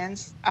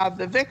experience of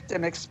the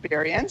victim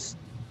experience.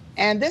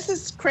 And this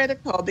is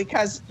critical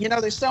because, you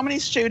know, there's so many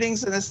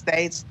shootings in the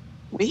States.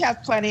 We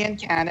have plenty in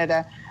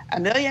Canada.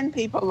 1 million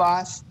people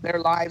lost their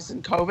lives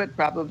in COVID,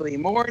 probably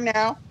more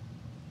now.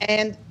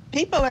 And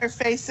people are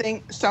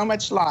facing so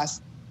much loss.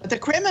 But the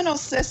criminal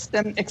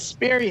system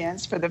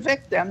experience for the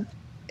victim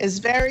is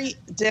very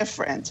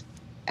different.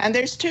 And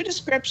there's two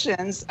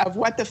descriptions of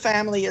what the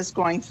family is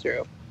going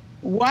through.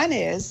 One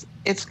is,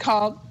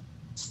 one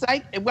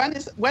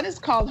is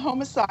called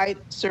homicide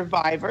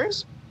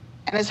survivors.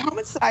 And as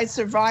homicide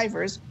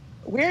survivors,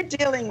 we're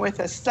dealing with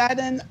a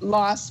sudden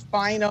loss,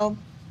 final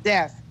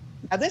death.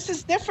 Now, this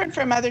is different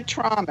from other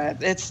trauma.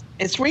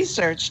 It's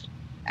researched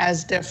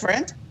as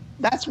different.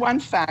 That's one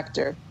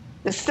factor.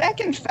 The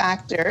second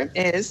factor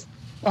is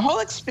the whole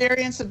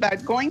experience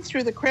about going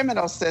through the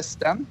criminal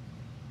system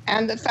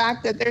and the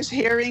fact that there's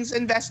hearings,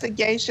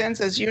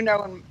 investigations. As you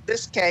know, in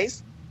this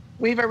case,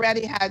 we've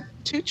already had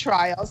 2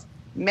 trials,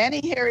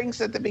 many hearings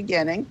at the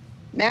beginning.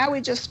 Now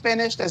we just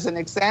finished, as an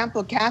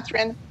example,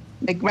 Catherine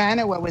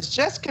McManus was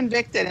just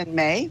convicted in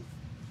May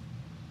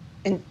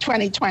in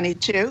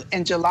 2022.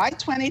 In July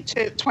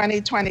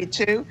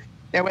 2022,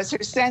 there was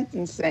her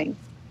sentencing.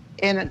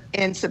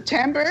 In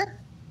September,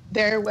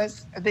 there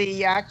was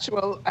the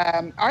actual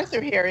Arthur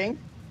hearing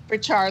for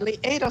Charlie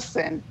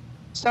Adelson.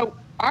 So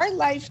our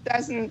life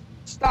doesn't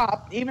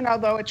stop, even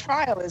although a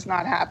trial is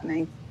not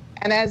happening.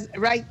 And as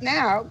right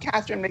now,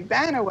 Catherine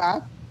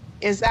McManus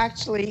is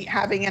actually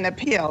having an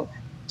appeal.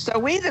 So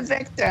we, the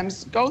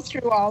victims, go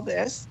through all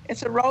this.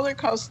 It's a roller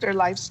coaster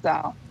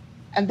lifestyle.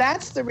 And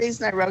that's the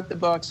reason I wrote the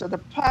book, so the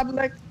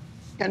public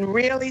can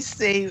really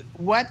see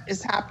what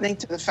is happening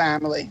to the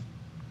family.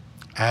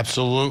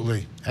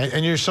 Absolutely.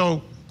 And you're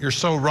so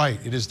right.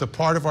 It is the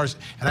part of ours,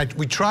 and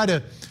we try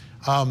to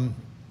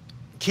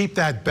keep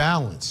that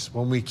balance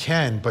when we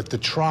can, but the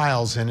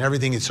trials and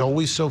everything, it's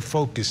always so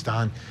focused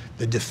on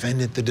the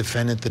defendant, the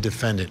defendant, the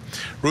defendant.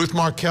 Ruth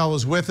Markel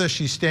is with us.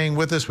 She's staying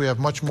with us. We have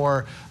much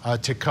more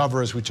to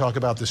cover as we talk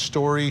about the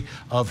story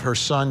of her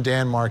son,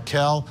 Dan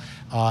Markel,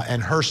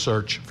 and her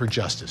search for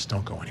justice.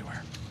 Don't go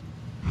anywhere.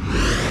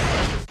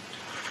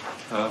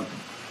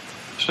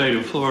 State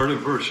of Florida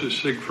versus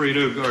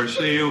Sigfredo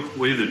Garcia.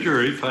 We, the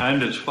jury,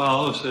 find as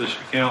follows. As to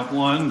count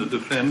 1, the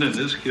defendant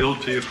is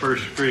guilty of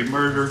first-degree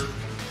murder.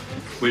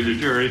 We, the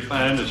jury,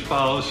 find as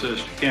follows.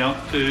 As to count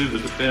 2, the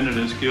defendant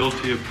is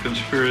guilty of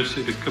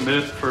conspiracy to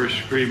commit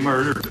first-degree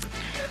murder.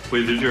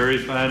 We, the jury,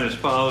 find as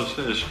follows.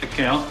 As to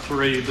count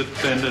 3, the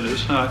defendant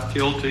is not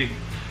guilty.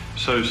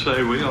 So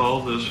say we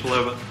all, this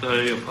 11th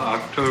day of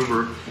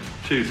October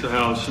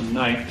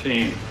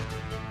 2019.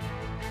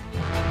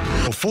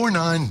 Before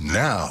 9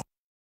 now.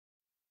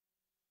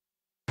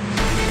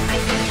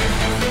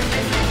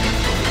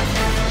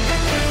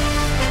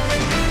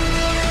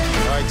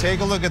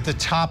 Take a look at the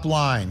top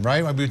line,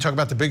 right? We talk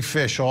about the big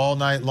fish all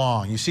night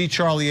long. You see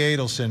Charlie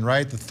Adelson,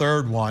 right? The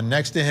third one.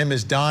 Next to him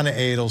is Donna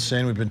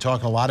Adelson. We've been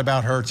talking a lot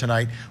about her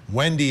tonight.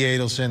 Wendy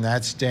Adelson,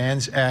 that's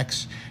Dan's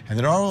ex. And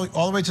then all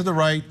the way to the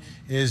right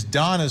is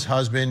Donna's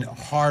husband,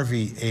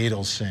 Harvey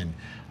Adelson.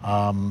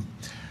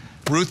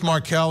 Ruth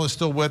Markel is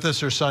still with us.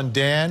 Her son,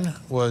 Dan,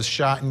 was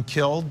shot and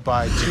killed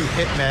by 2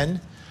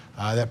 hitmen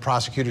that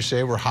prosecutors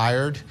say were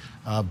hired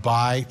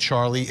by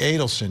Charlie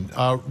Adelson.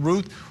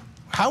 Ruth,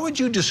 how would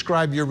you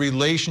describe your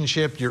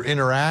relationship, your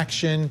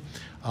interaction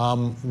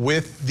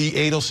with the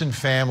Adelson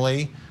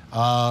family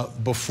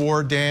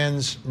before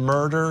Dan's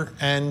murder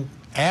and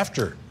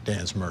after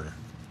Dan's murder?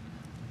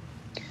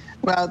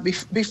 Well,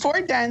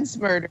 before Dan's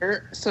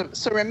murder, so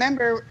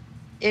remember,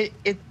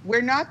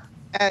 we're not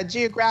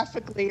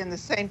geographically in the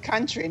same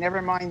country,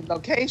 never mind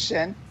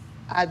location.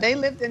 They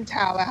lived in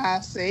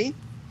Tallahassee,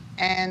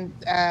 and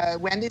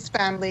Wendy's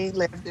family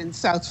lived in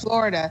South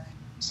Florida.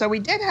 So we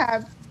did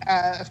have,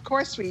 of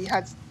course, we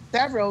had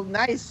several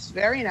nice,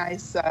 very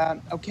nice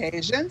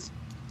occasions.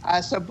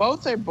 So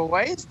both are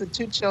boys, the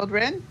 2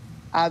 children.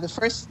 The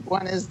first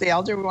one is, the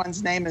elder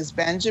one's name is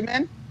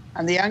Benjamin,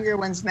 and the younger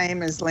one's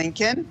name is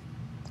Lincoln.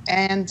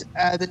 And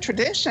the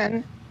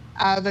tradition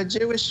of a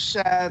Jewish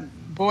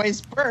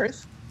boy's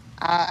birth,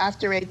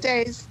 after 8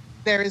 days,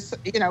 there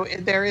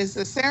is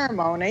a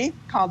ceremony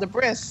called a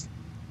bris.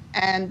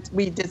 And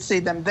we did see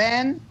them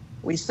then.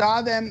 We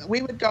saw them.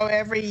 We would go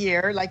every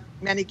year, like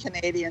many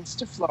Canadians,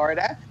 to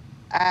Florida.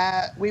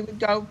 We would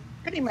go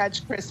pretty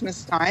much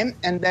Christmas time,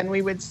 and then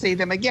we would see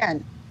them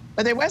again.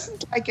 But it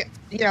wasn't like,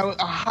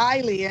 a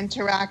highly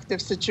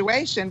interactive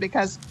situation,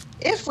 because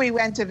if we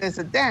went to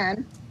visit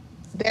Dan,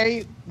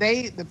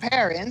 the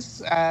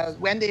parents,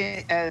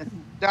 Wendy,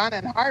 Donna,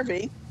 and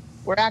Harvey,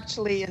 were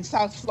actually in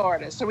South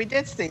Florida. So we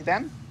did see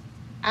them.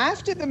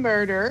 After the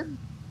murder,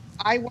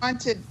 I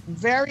wanted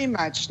very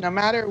much, no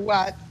matter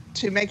what,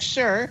 to make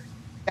sure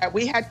that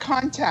we had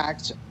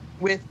contact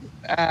with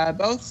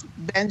both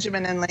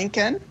Benjamin and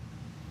Lincoln.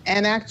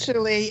 And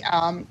actually,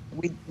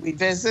 we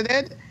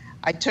visited.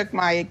 I took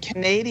my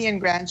Canadian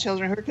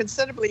grandchildren, who are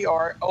considerably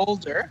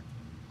older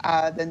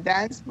than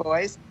Dan's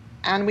boys,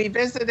 and we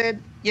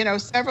visited,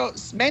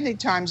 many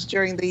times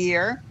during the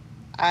year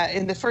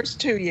in the first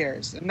 2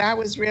 years. And that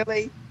was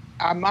really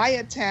my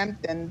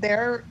attempt and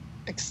their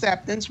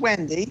acceptance,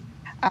 Wendy,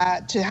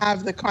 to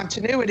have the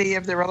continuity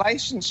of the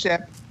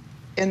relationship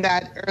in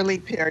that early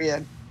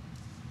period.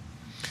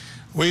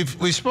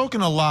 We've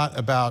spoken a lot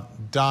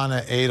about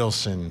Donna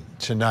Adelson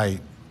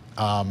tonight.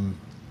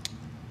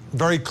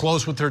 Very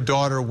close with her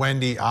daughter,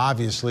 Wendy,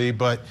 obviously,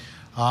 but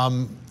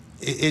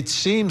it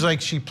seems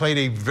like she played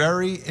a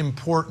very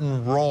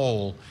important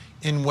role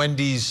in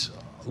Wendy's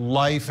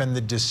life and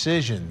the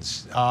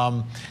decisions.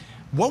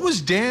 What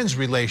was Dan's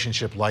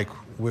relationship like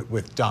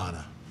with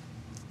Donna?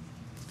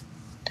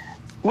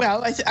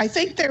 Well, I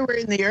think there were,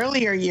 in the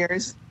earlier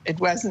years, it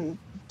wasn't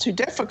too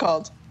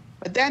difficult,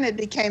 but then it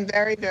became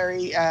very,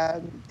 very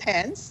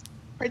tense,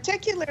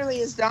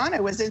 particularly as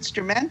Donna was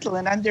instrumental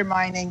in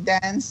undermining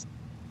Dan's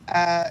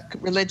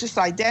religious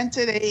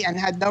identity and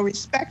had no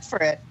respect for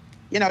it.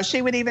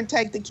 She would even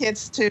take the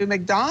kids to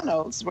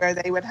McDonald's, where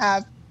they would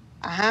have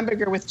a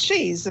hamburger with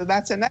cheese. So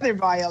that's another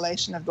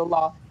violation of the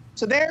law.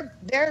 So there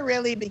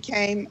really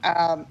became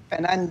an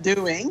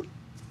undoing.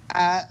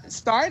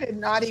 Started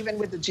not even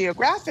with the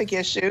geographic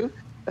issue,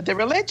 but the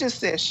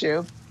religious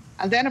issue.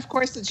 And then, of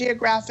course, the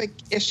geographic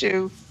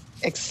issue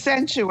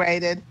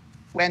accentuated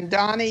when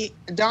Donna,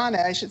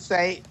 I should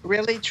say,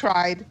 really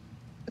tried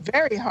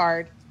very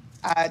hard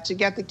to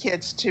get the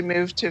kids to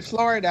move to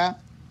Florida,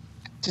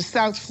 to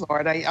South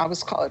Florida. I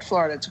always call it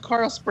Florida, to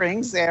Coral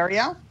Springs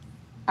area.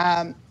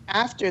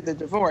 After the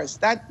divorce,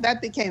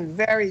 that became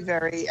very,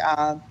 very,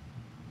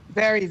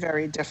 very,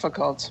 very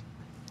difficult.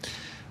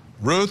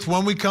 Ruth,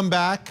 when we come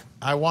back,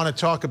 I want to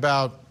talk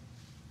about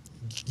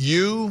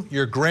you,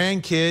 your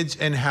grandkids,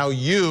 and how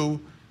you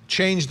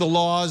changed the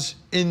laws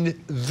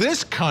in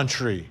this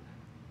country.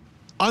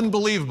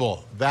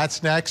 Unbelievable.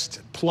 That's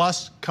next,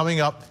 plus coming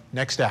up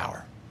next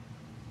hour.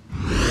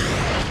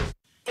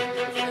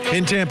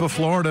 In Tampa,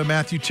 Florida,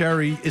 Matthew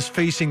Terry is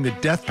facing the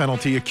death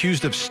penalty,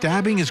 accused of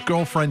stabbing his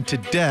girlfriend to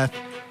death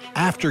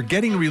after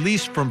getting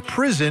released from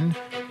prison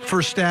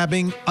for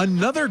stabbing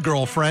another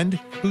girlfriend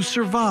who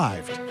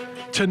survived.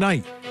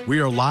 Tonight, we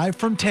are live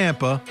from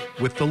Tampa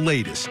with the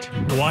latest.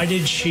 Why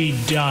did she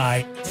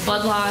die?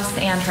 Blood loss,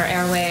 and her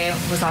airway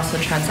was also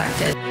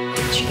transected.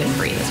 She couldn't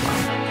breathe as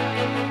well.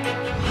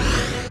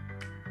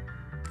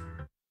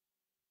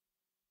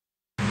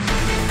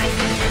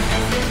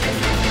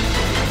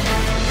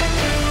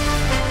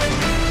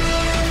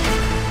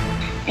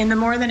 In the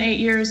more than 8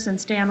 years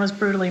since Dan was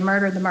brutally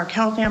murdered, the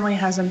Markel family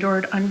has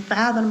endured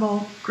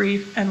unfathomable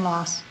grief and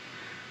loss.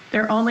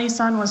 Their only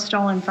son was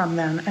stolen from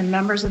them, and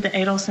members of the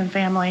Adelson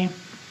family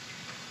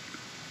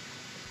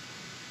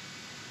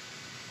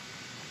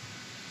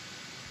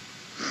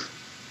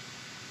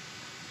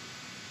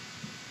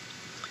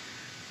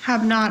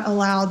have not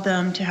allowed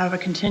them to have a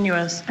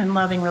continuous and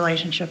loving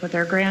relationship with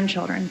their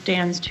grandchildren,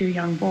 Dan's 2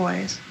 young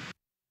boys.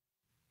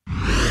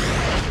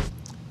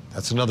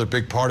 That's another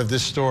big part of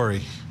this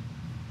story.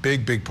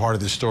 Big part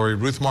of this story.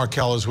 Ruth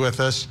Markel is with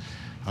us,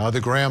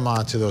 the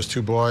grandma to those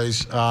 2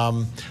 boys.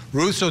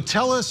 Ruth, so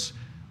tell us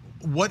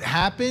what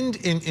happened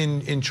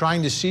in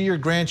trying to see your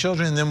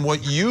grandchildren, and then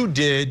what you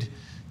did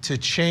to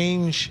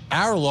change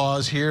our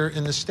laws here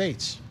in the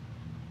States.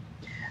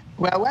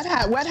 Well, what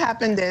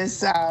happened is,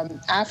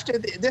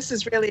 this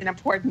is really an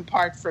important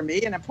part for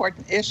me, an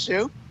important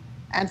issue.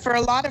 And for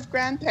a lot of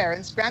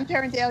grandparents,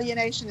 grandparent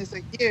alienation is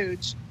a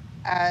huge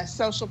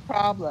social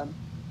problem.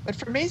 But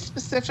for me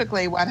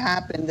specifically, what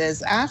happened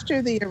is,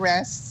 after the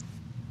arrests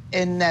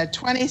in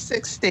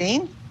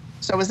 2016,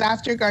 so it was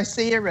after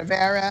Garcia,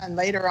 Rivera, and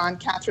later on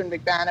Catherine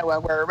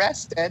McBanoa were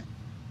arrested,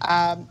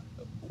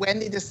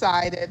 Wendy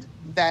decided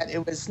that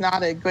it was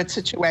not a good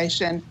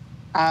situation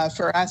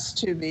for us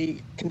to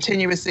be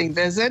continuously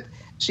visit.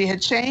 She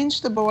had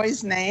changed the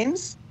boys'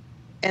 names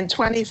in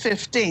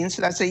 2015,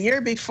 so that's a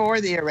year before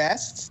the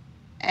arrests,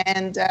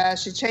 and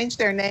she changed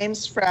their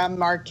names from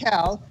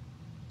Markel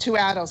to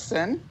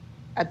Adelson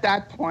at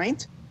that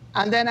point.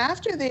 And then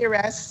after the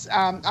arrests,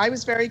 I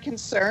was very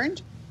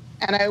concerned,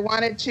 and I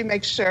wanted to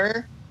make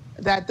sure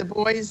that the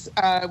boys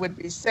would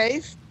be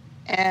safe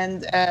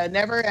and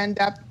never end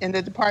up in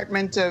the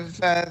Department of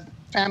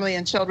Family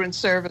and Children's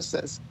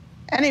Services.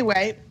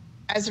 Anyway,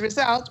 as a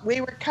result,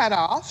 we were cut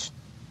off,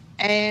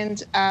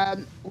 and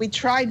we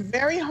tried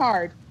very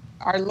hard.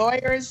 Our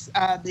lawyers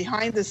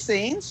behind the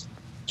scenes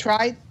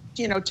tried,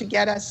 to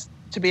get us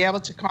to be able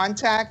to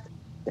contact.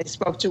 They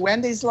spoke to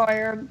Wendy's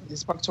lawyer, they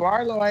spoke to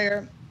our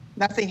lawyer,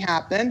 nothing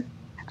happened.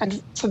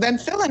 And so then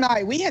Phil and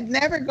I, we had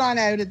never gone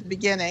out at the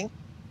beginning,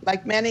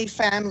 like many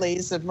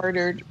families of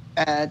murdered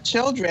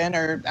children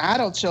or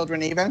adult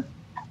children even.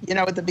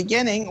 At the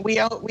beginning,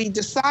 we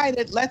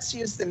decided, let's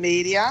use the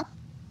media.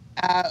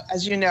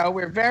 As you know,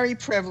 we're very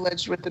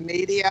privileged with the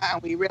media,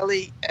 and we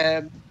really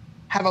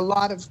have a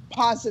lot of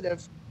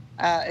positive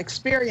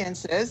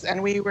experiences,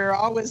 and we were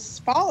always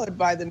followed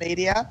by the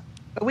media,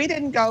 but we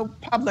didn't go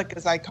public,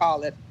 as I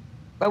call it.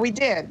 But we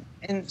did.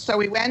 And so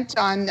we went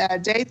on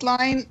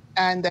Dateline,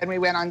 and then we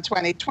went on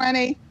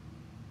 2020.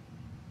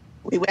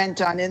 We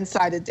went on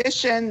Inside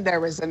Edition. There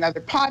was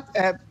another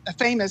a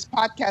famous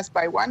podcast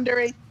by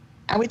Wondery.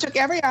 And we took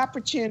every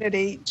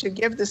opportunity to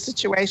give the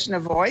situation a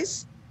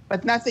voice,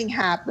 but nothing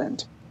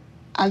happened.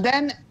 And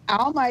then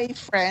all my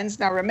friends,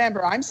 now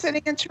remember, I'm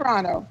sitting in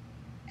Toronto,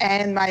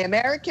 and my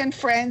American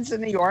friends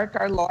in New York,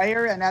 our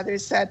lawyer and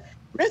others said,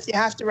 Ruth, you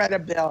have to write a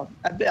bill.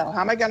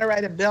 How am I going to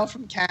write a bill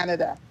from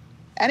Canada?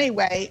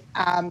 Anyway,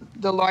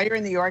 the lawyer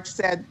in New York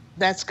said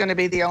that's going to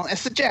be a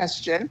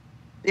suggestion,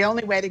 the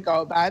only way to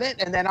go about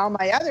it. And then all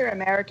my other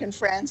American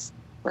friends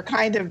were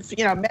kind of,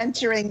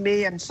 mentoring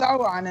me and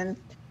so on,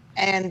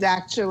 and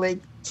actually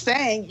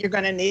saying you're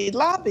going to need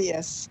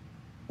lobbyists.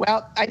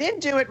 Well, I didn't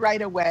do it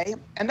right away,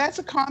 and that's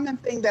a common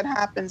thing that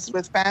happens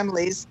with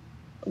families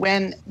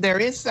when there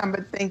is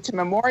something to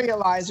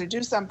memorialize or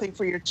do something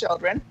for your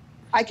children.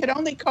 I could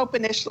only cope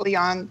initially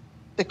on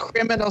the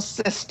criminal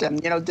system,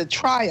 the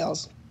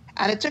trials.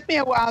 And it took me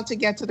a while to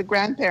get to the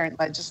grandparent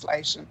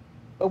legislation.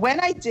 But when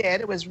I did,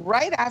 it was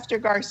right after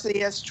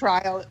Garcia's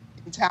trial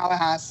in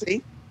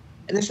Tallahassee.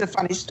 And this is a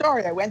funny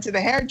story. I went to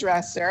the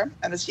hairdresser,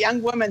 and this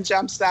young woman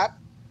jumps up,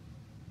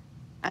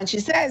 and she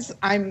says,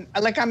 I'm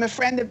a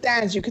friend of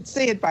Dan's. You could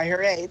see it by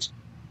her age.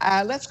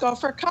 Let's go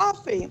for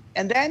coffee.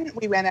 And then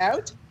we went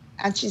out,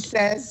 and she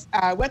says,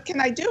 what can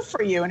I do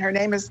for you? And her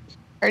name is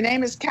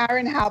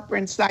Karen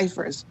Halpern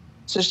Cyphers.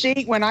 So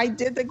when I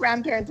did the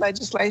grandparent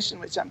legislation,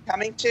 which I'm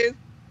coming to,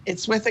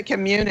 it's with a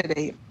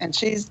community, and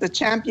she's the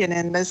champion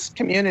in this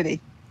community.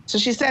 So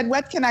she said,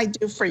 what can I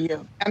do for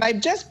you? And I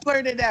just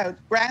blurted out,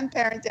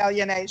 grandparent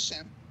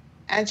alienation.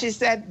 And she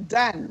said,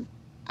 done.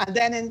 And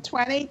then in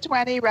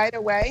 2020, right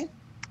away,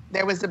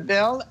 there was a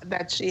bill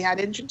that she had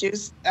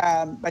introduced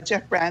by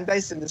Jeff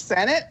Brandeis in the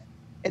Senate.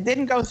 It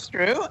didn't go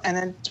through. And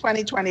in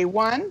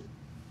 2021,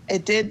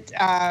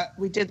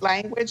 we did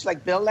language,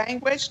 like bill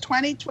language.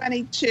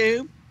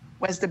 2022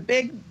 was the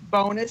big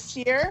bonus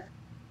year.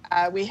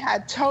 We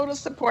had total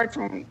support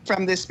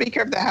from the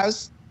Speaker of the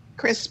House,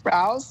 Chris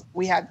Sprowls.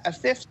 We had a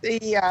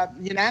 50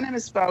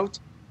 unanimous vote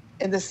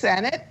in the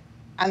Senate,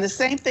 and the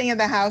same thing in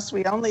the House.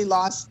 We only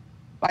lost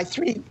by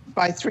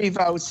three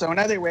votes. So in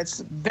other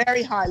words,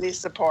 very highly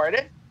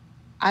supported,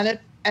 and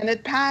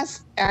it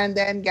passed. And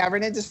then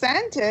Governor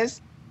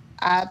DeSantis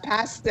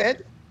passed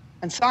it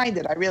and signed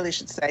it, I really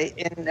should say,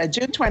 in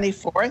June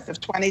 24th of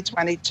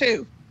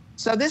 2022.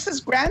 So this is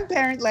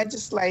grandparent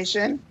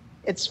legislation.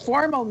 Its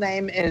formal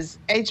name is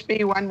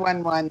HB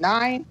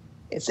 1119.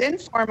 Its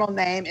informal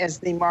name is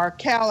the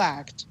Markel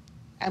Act.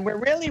 And we're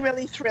really,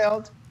 really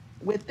thrilled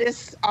with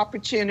this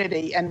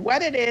opportunity. And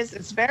what it is,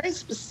 it's very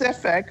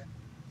specific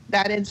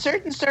that in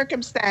certain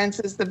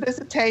circumstances, the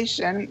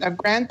visitation of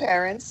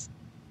grandparents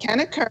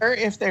can occur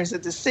if there's a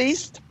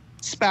deceased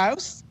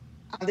spouse,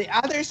 and the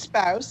other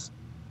spouse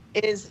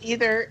is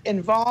either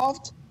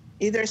involved,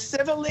 either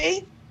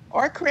civilly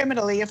or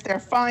criminally if there are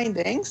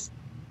findings.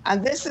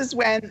 And this is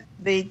when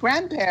the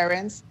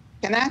grandparents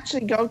can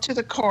actually go to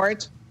the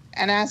court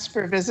and ask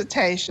for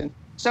visitation.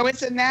 So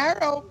it's a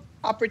narrow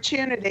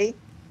opportunity,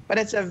 but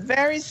it's a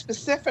very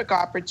specific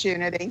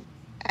opportunity,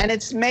 and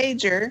it's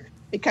major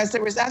because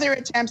there was other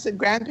attempts at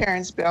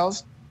grandparents'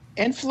 bills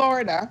in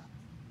Florida.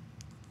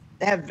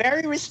 They have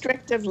very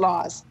restrictive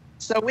laws.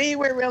 So we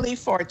were really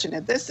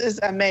fortunate. This is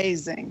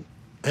amazing.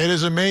 It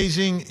is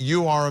amazing.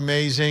 You are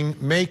amazing.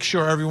 Make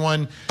sure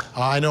everyone,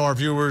 I know our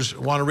viewers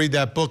want to read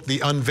that book, The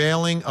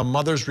Unveiling, A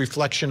Mother's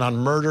Reflection on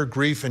Murder,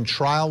 Grief, and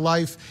Trial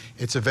Life.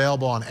 It's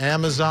available on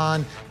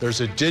Amazon.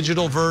 There's a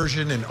digital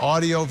version, an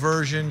audio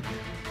version.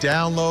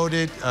 Download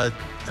it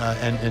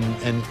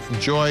and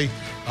enjoy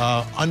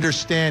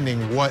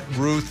understanding what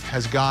Ruth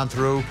has gone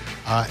through,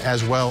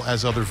 as well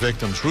as other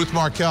victims. Ruth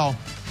Markel,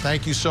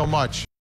 thank you so much.